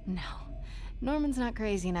 No, Norman's not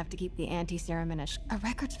crazy enough to keep the anti-serum in a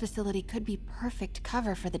records facility could be perfect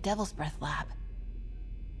cover for the Devil's Breath lab.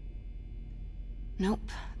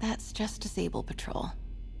 Nope, that's just a Sable patrol.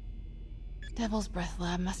 Devil's Breath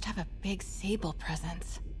lab must have a big Sable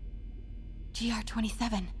presence.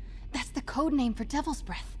 GR-27, that's the code name for Devil's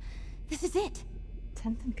Breath. This is it.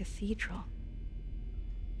 10th and Cathedral.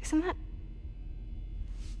 Isn't that...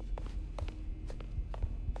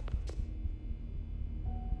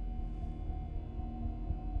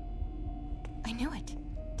 I knew it.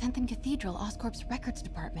 10th and Cathedral, Oscorp's records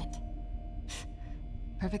department.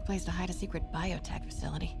 Perfect place to hide a secret biotech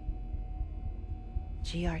facility.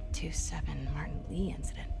 GR-27 Martin Lee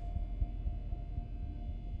incident.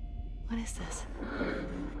 What is this?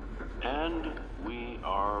 And we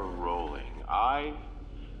are rolling. I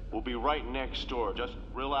will be right next door. Just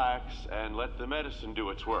relax and let the medicine do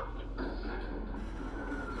its work.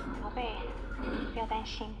 宝贝，不要担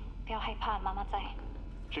心，不要害怕，妈妈在。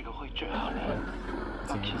这个会治好你。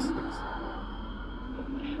放心。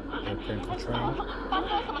发生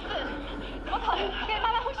了什么事？怎么可能？别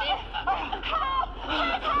慢慢呼吸。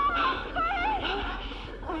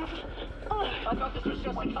I thought this was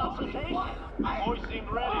just a consultation. Boy seemed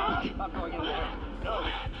ready. Not going in there. No,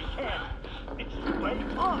 you can't. It's too late. Make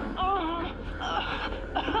it stop.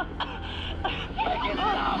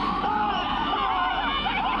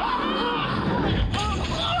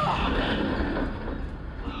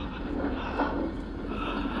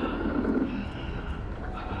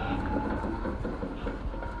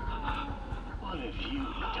 What have you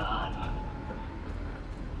done?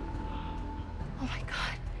 Oh my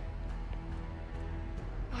god.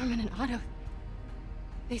 Norman and Otto.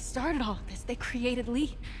 They started all of this. They created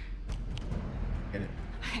Lee. Get it.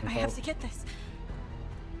 I have to get this.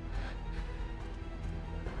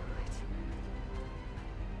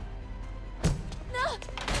 No!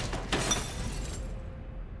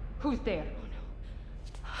 Who's there?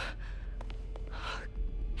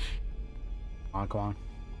 Come on, come on.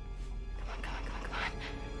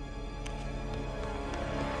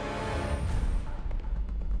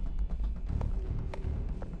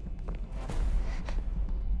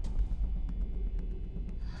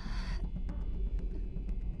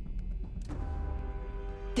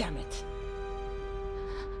 Damn it.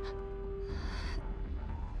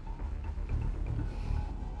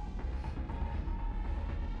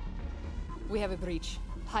 We have a breach.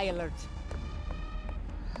 High alert.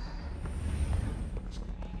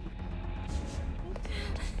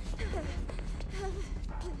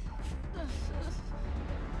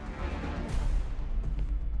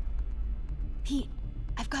 Pete,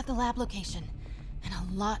 I've got the lab location. And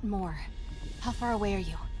a lot more. How far away are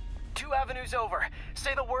you? 2 avenues over.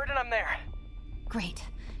 Say the word and I'm there. Great.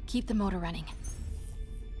 Keep the motor running.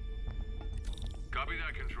 Copy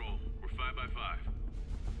that, Control. We're 5 by 5.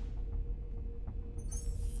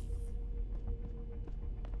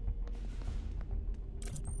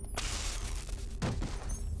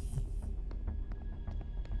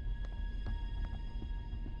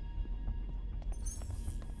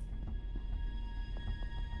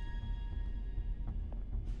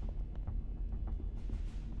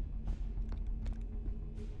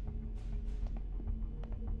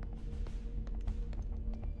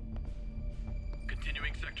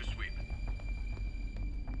 Continuing sector sweep.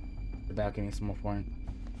 The balcony, small point.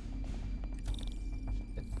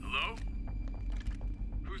 Hello?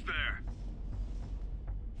 Who's there?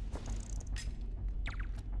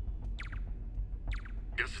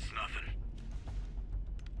 Guess it's nothing.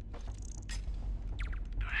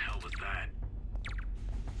 The hell was that?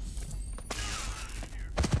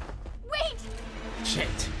 Wait!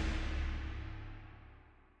 Shit.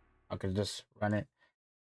 I could just run it.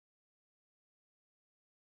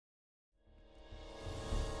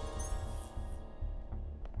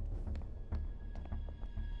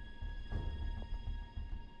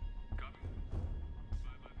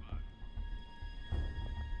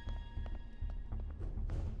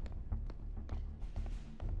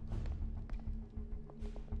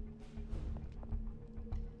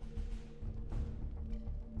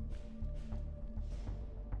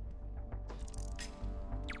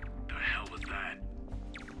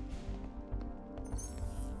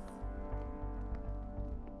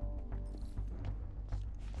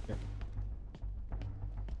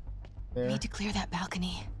 There. Need to clear that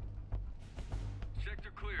balcony.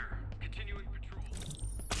 Sector clear. Continuing patrol.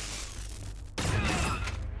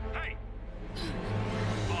 Hey!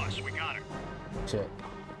 Boss, we got her. Shit.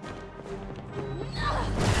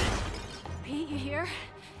 Pete, you here?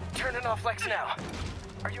 Turning off Lex now.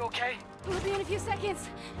 Are you okay? We'll be in a few seconds.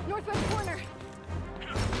 Northwest corner.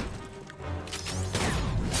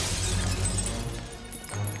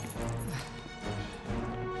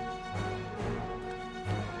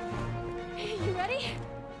 You ready?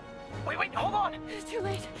 Wait, hold on! It's too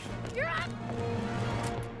late. You're up!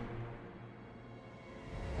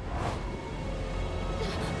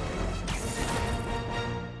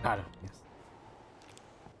 Got him. Yes.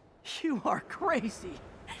 You are crazy.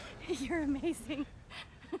 You're amazing.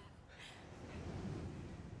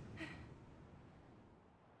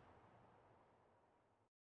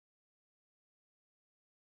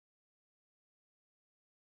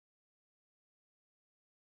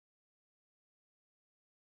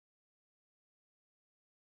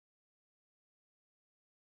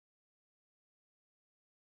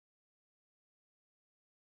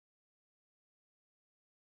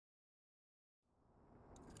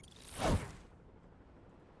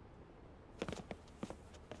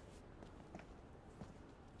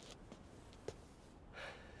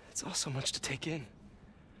 It's all so much to take in.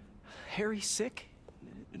 Harry's sick?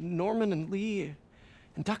 Norman and Lee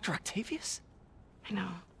and Dr. Octavius? I know.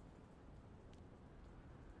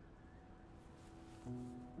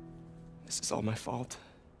 This is all my fault.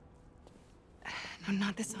 No,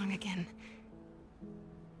 not the song again.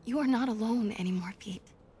 You are not alone anymore, Pete.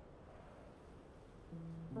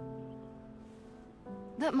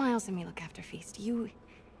 Let Miles and me look after Feast. You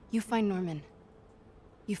find Norman.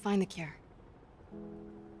 You find the cure.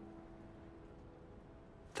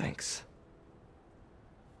 Thanks,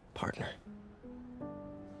 partner.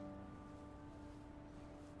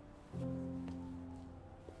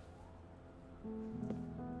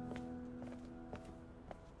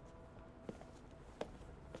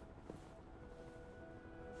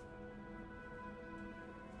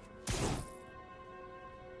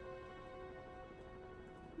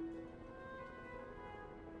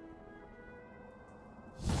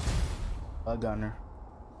 A gunner.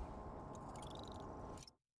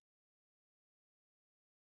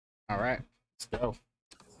 All right, let's go.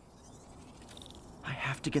 I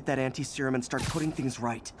have to get that anti-serum and start putting things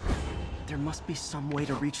right. There must be some way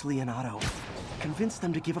to reach Leonardo. Convince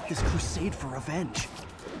them to give up this crusade for revenge.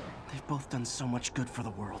 They've both done so much good for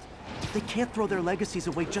the world. They can't throw their legacies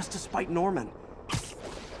away just to spite Norman.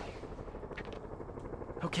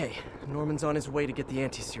 Okay, Norman's on his way to get the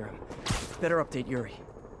anti-serum. Better update Yuri.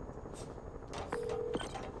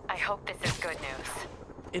 I hope this is good news.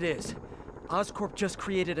 It is. Oscorp just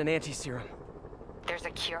created an anti-serum. There's a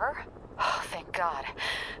cure? Oh, thank God.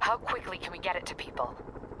 How quickly can we get it to people?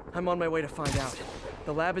 I'm on my way to find out.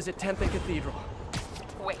 The lab is at 10th and Cathedral.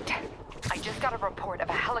 Wait. I just got a report of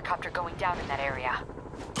a helicopter going down in that area.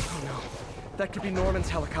 Oh no. That could be Norman's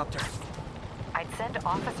helicopter. I'd send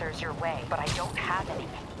officers your way, but I don't have any.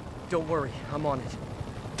 Don't worry, I'm on it.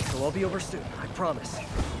 So I'll be over soon, I promise.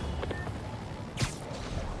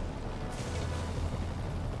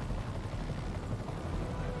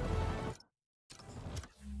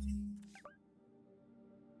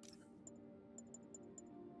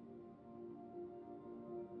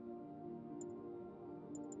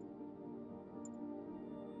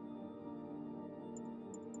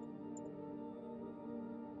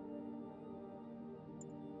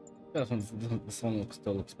 This one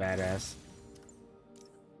still looks badass.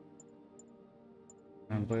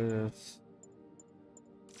 And this.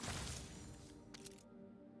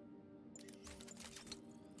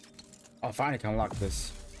 Oh, finally can unlock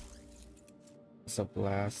this. What's up,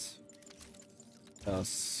 blast?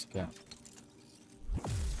 Let's go.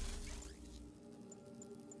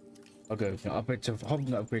 Okay, we can upgrade to hoping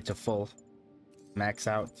to upgrade to full. Max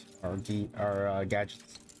out our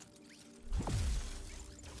gadgets.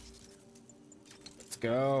 Let's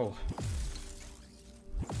go.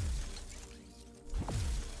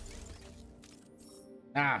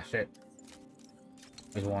 Ah, shit.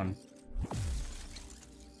 There's one.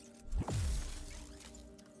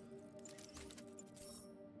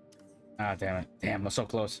 Ah, damn it. Damn, we're so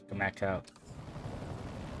close to max out.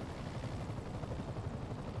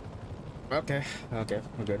 Okay, okay,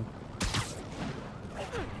 we're good.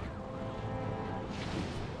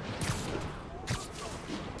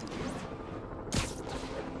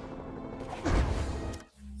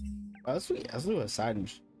 Let's do a side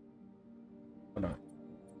mission. Oh no.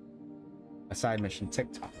 A side mission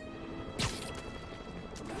TikTok.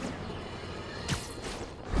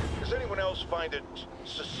 Does anyone else find it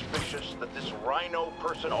suspicious that this rhino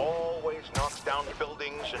person always knocks down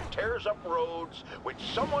buildings and tears up roads, which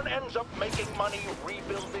someone ends up making money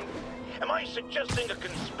rebuilding? Am I suggesting a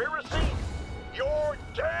conspiracy? You're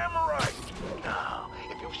damn right! Now,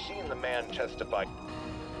 if you've seen the man testify...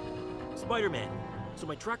 Spider-Man. So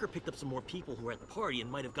my tracker picked up some more people who were at the party and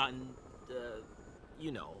might have gotten,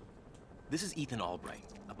 you know. This is Ethan Albright,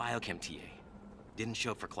 a biochem TA. Didn't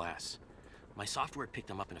show up for class. My software picked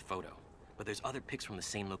him up in a photo, but there's other pics from the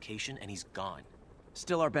same location and he's gone.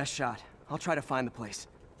 Still our best shot. I'll try to find the place.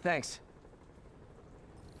 Thanks.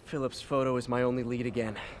 Philip's photo is my only lead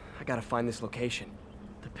again. I gotta find this location.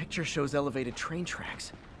 The picture shows elevated train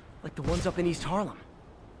tracks, like the ones up in East Harlem.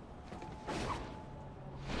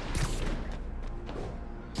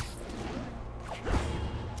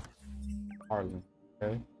 Harlem,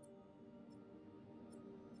 okay.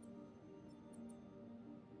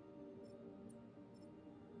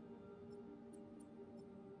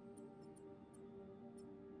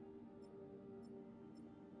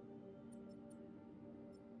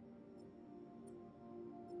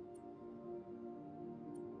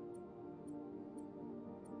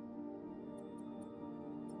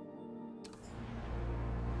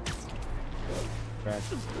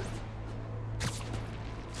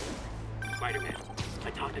 Spider-Man, I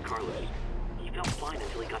talked to Carlos. He felt fine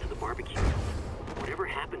until he got to the barbecue. Whatever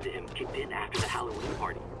happened to him kicked in after the Halloween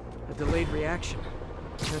party. A delayed reaction.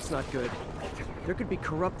 That's not good. There could be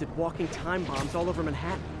corrupted walking time bombs all over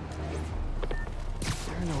Manhattan.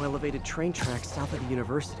 There are no elevated train tracks south of the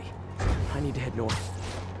university. I need to head north.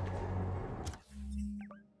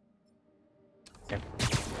 Okay.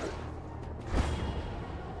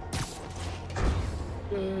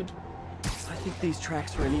 Good. I think these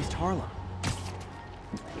tracks are in East Harlem.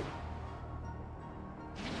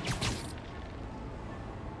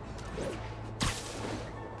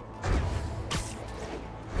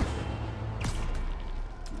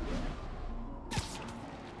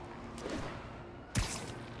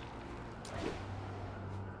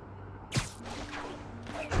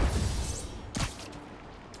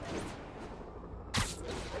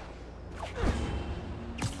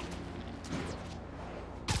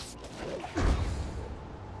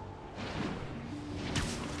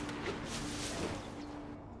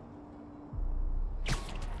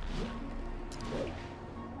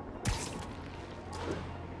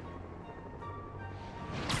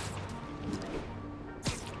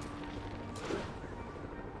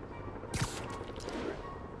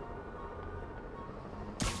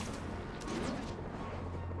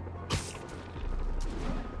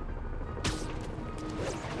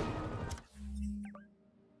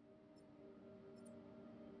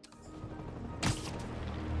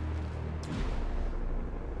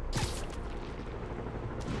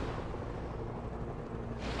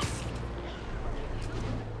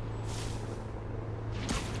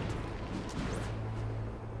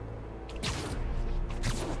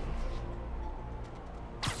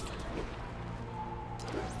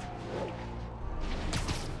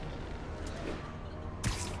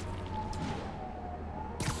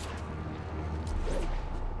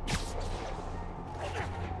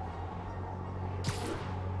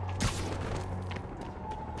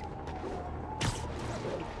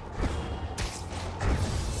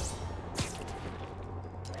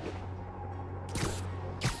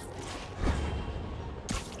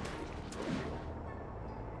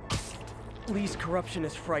 Lee's corruption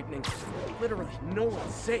is frightening. Literally, no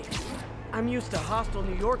one's safe. I'm used to hostile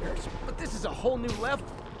New Yorkers, but this is a whole new level.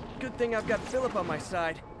 Good thing I've got Philip on my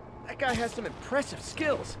side. That guy has some impressive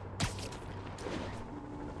skills.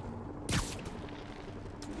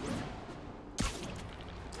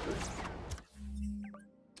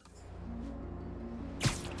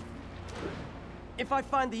 If I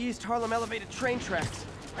find the East Harlem elevated train tracks,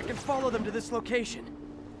 I can follow them to this location.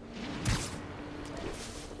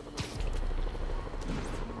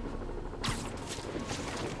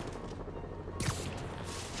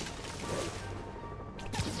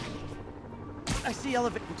 I see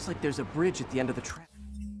elevator. Looks like there's a bridge at the end of the tracks.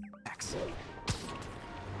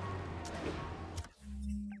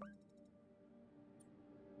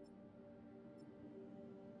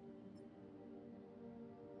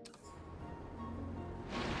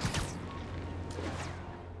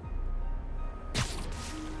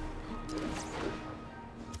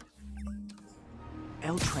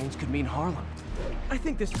 L trains could mean Harlem. I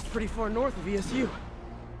think this is pretty far north of ESU.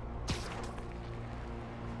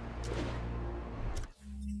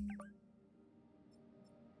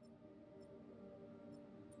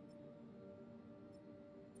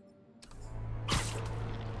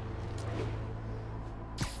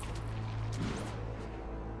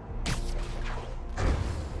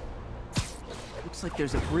 Looks like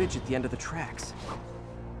there's a bridge at the end of the tracks.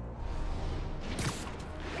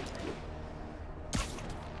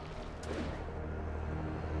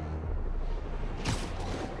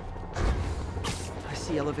 I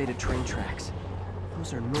see elevated train tracks.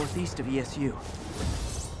 Those are northeast of ESU.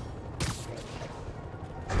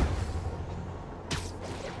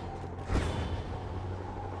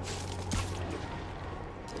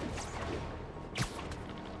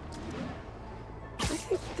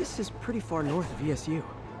 This is pretty far north of ESU.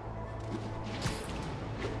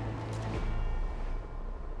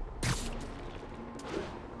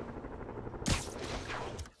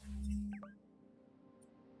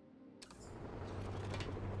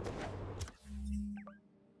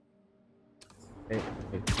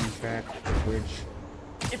 Bridge.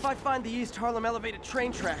 If I find the East Harlem elevated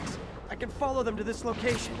train tracks, I can follow them to this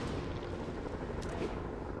location.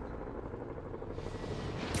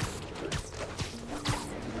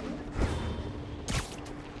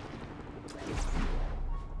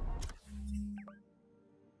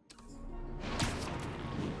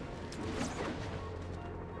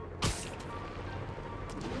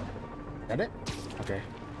 That it? Okay.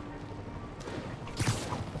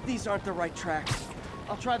 These aren't the right tracks.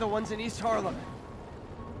 I'll try the ones in East Harlem.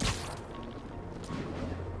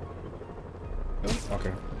 Oh,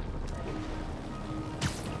 okay.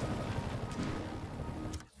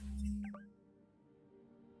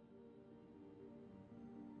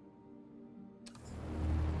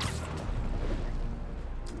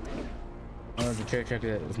 Oh, the cherry truck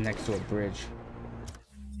is next to a bridge.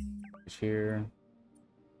 It's here.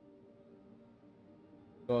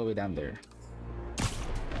 Go all the way down there.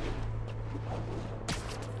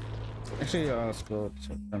 Actually, let's go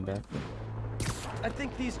turn back. I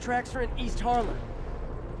think these tracks are in East Harlem.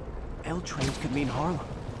 L trains could mean Harlem.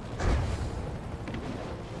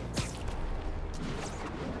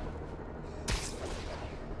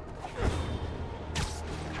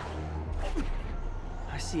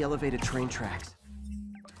 I see elevated train tracks.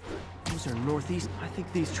 Those are northeast. I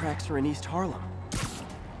think these tracks are in East Harlem.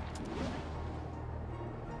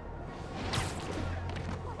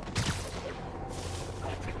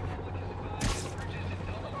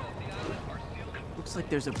 Looks like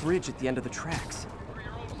there's a bridge at the end of the tracks.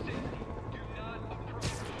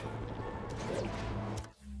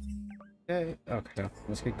 Okay, okay,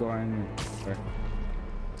 let's get going. Okay.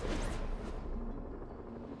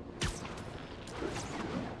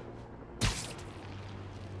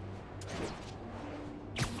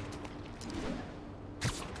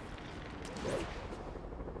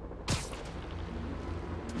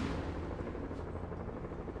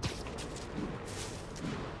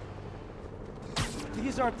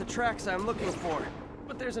 These aren't the tracks I'm looking for,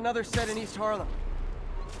 but there's another set in East Harlem.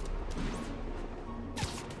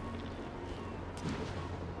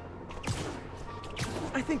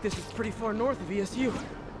 I think this is pretty far north of ESU.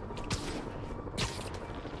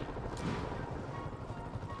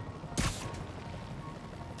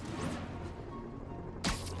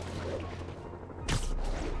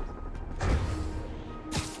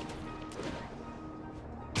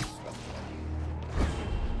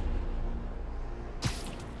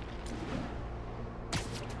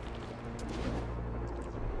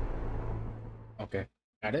 Okay,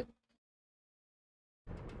 got it.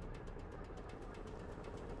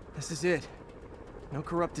 This is it. No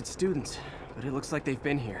corrupted students, but it looks like they've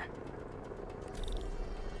been here.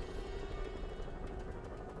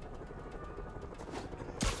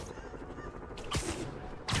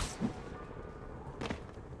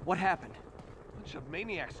 What happened? Bunch of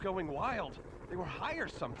maniacs going wild. They were high or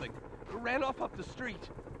something. They ran off up the street.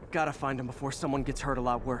 Gotta find them before someone gets hurt a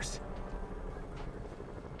lot worse.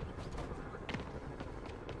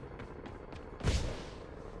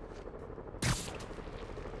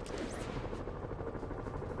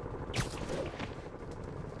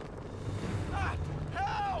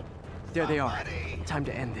 There they are. Time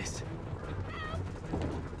to end this.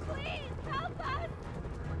 Please, help us!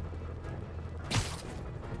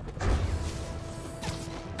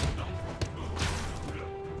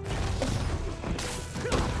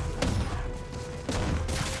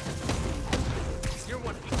 You're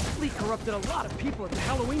one. Lee corrupted a lot of people at the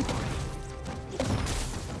Halloween party.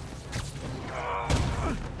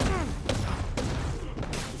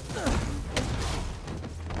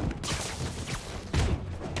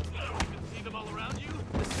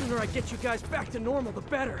 The sooner I get you guys back to normal, the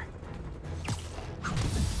better.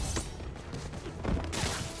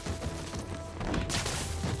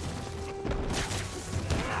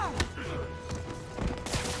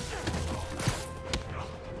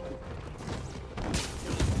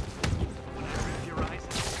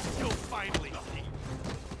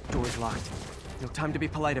 Door's locked. No time to be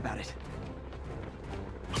polite about it.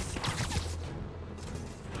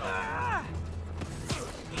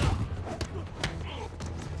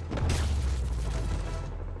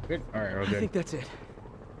 Good. All right, we're good. I think that's it.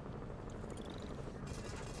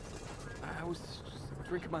 I was just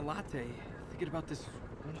drinking my latte, thinking about this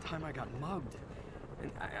one time I got mugged.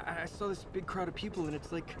 And I saw this big crowd of people, and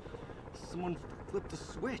it's like someone flipped a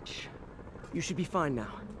switch. You should be fine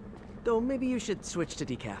now. Though maybe you should switch to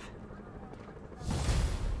decaf.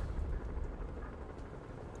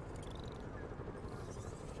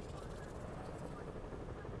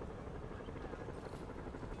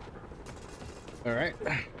 All right.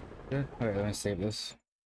 Good. All right, let me save this.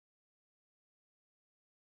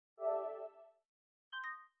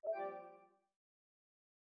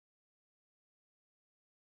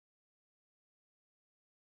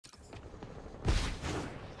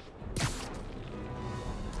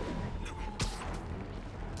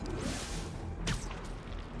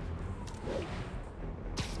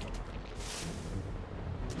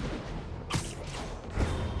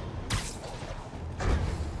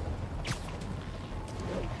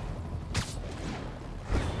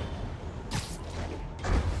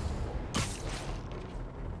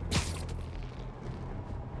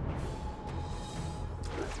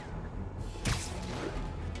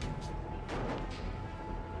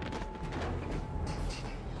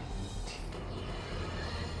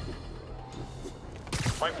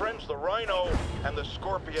 My friends the Rhino and the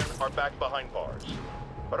Scorpion are back behind bars.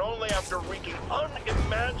 But only after wreaking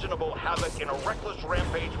unimaginable havoc in a reckless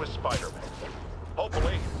rampage with Spider-Man.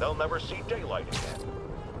 Hopefully, they'll never see daylight again.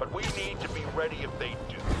 But we need to be ready if they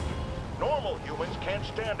do. Normal humans can't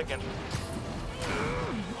stand against...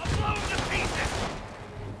 Blow to pieces!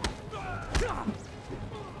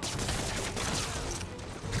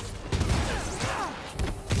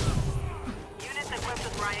 Units equipped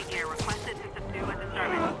with riot gear requested to subdue a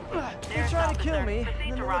disturbance. They tried to kill me, and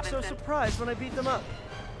then they looked so surprised when I beat them up.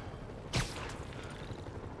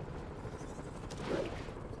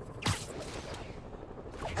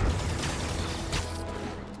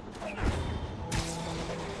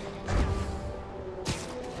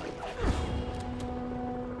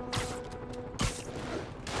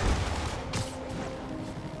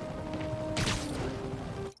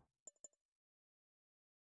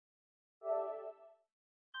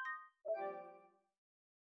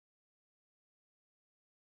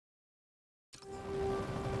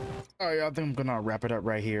 Alright, I think I'm gonna wrap it up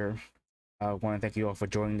right here. I want to thank you all for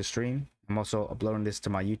joining the stream. I'm also uploading this to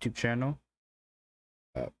my YouTube channel.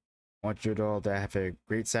 I want you all to have a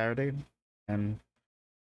great Saturday, and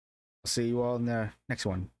I'll see you all in the next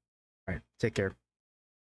one. Alright, take care.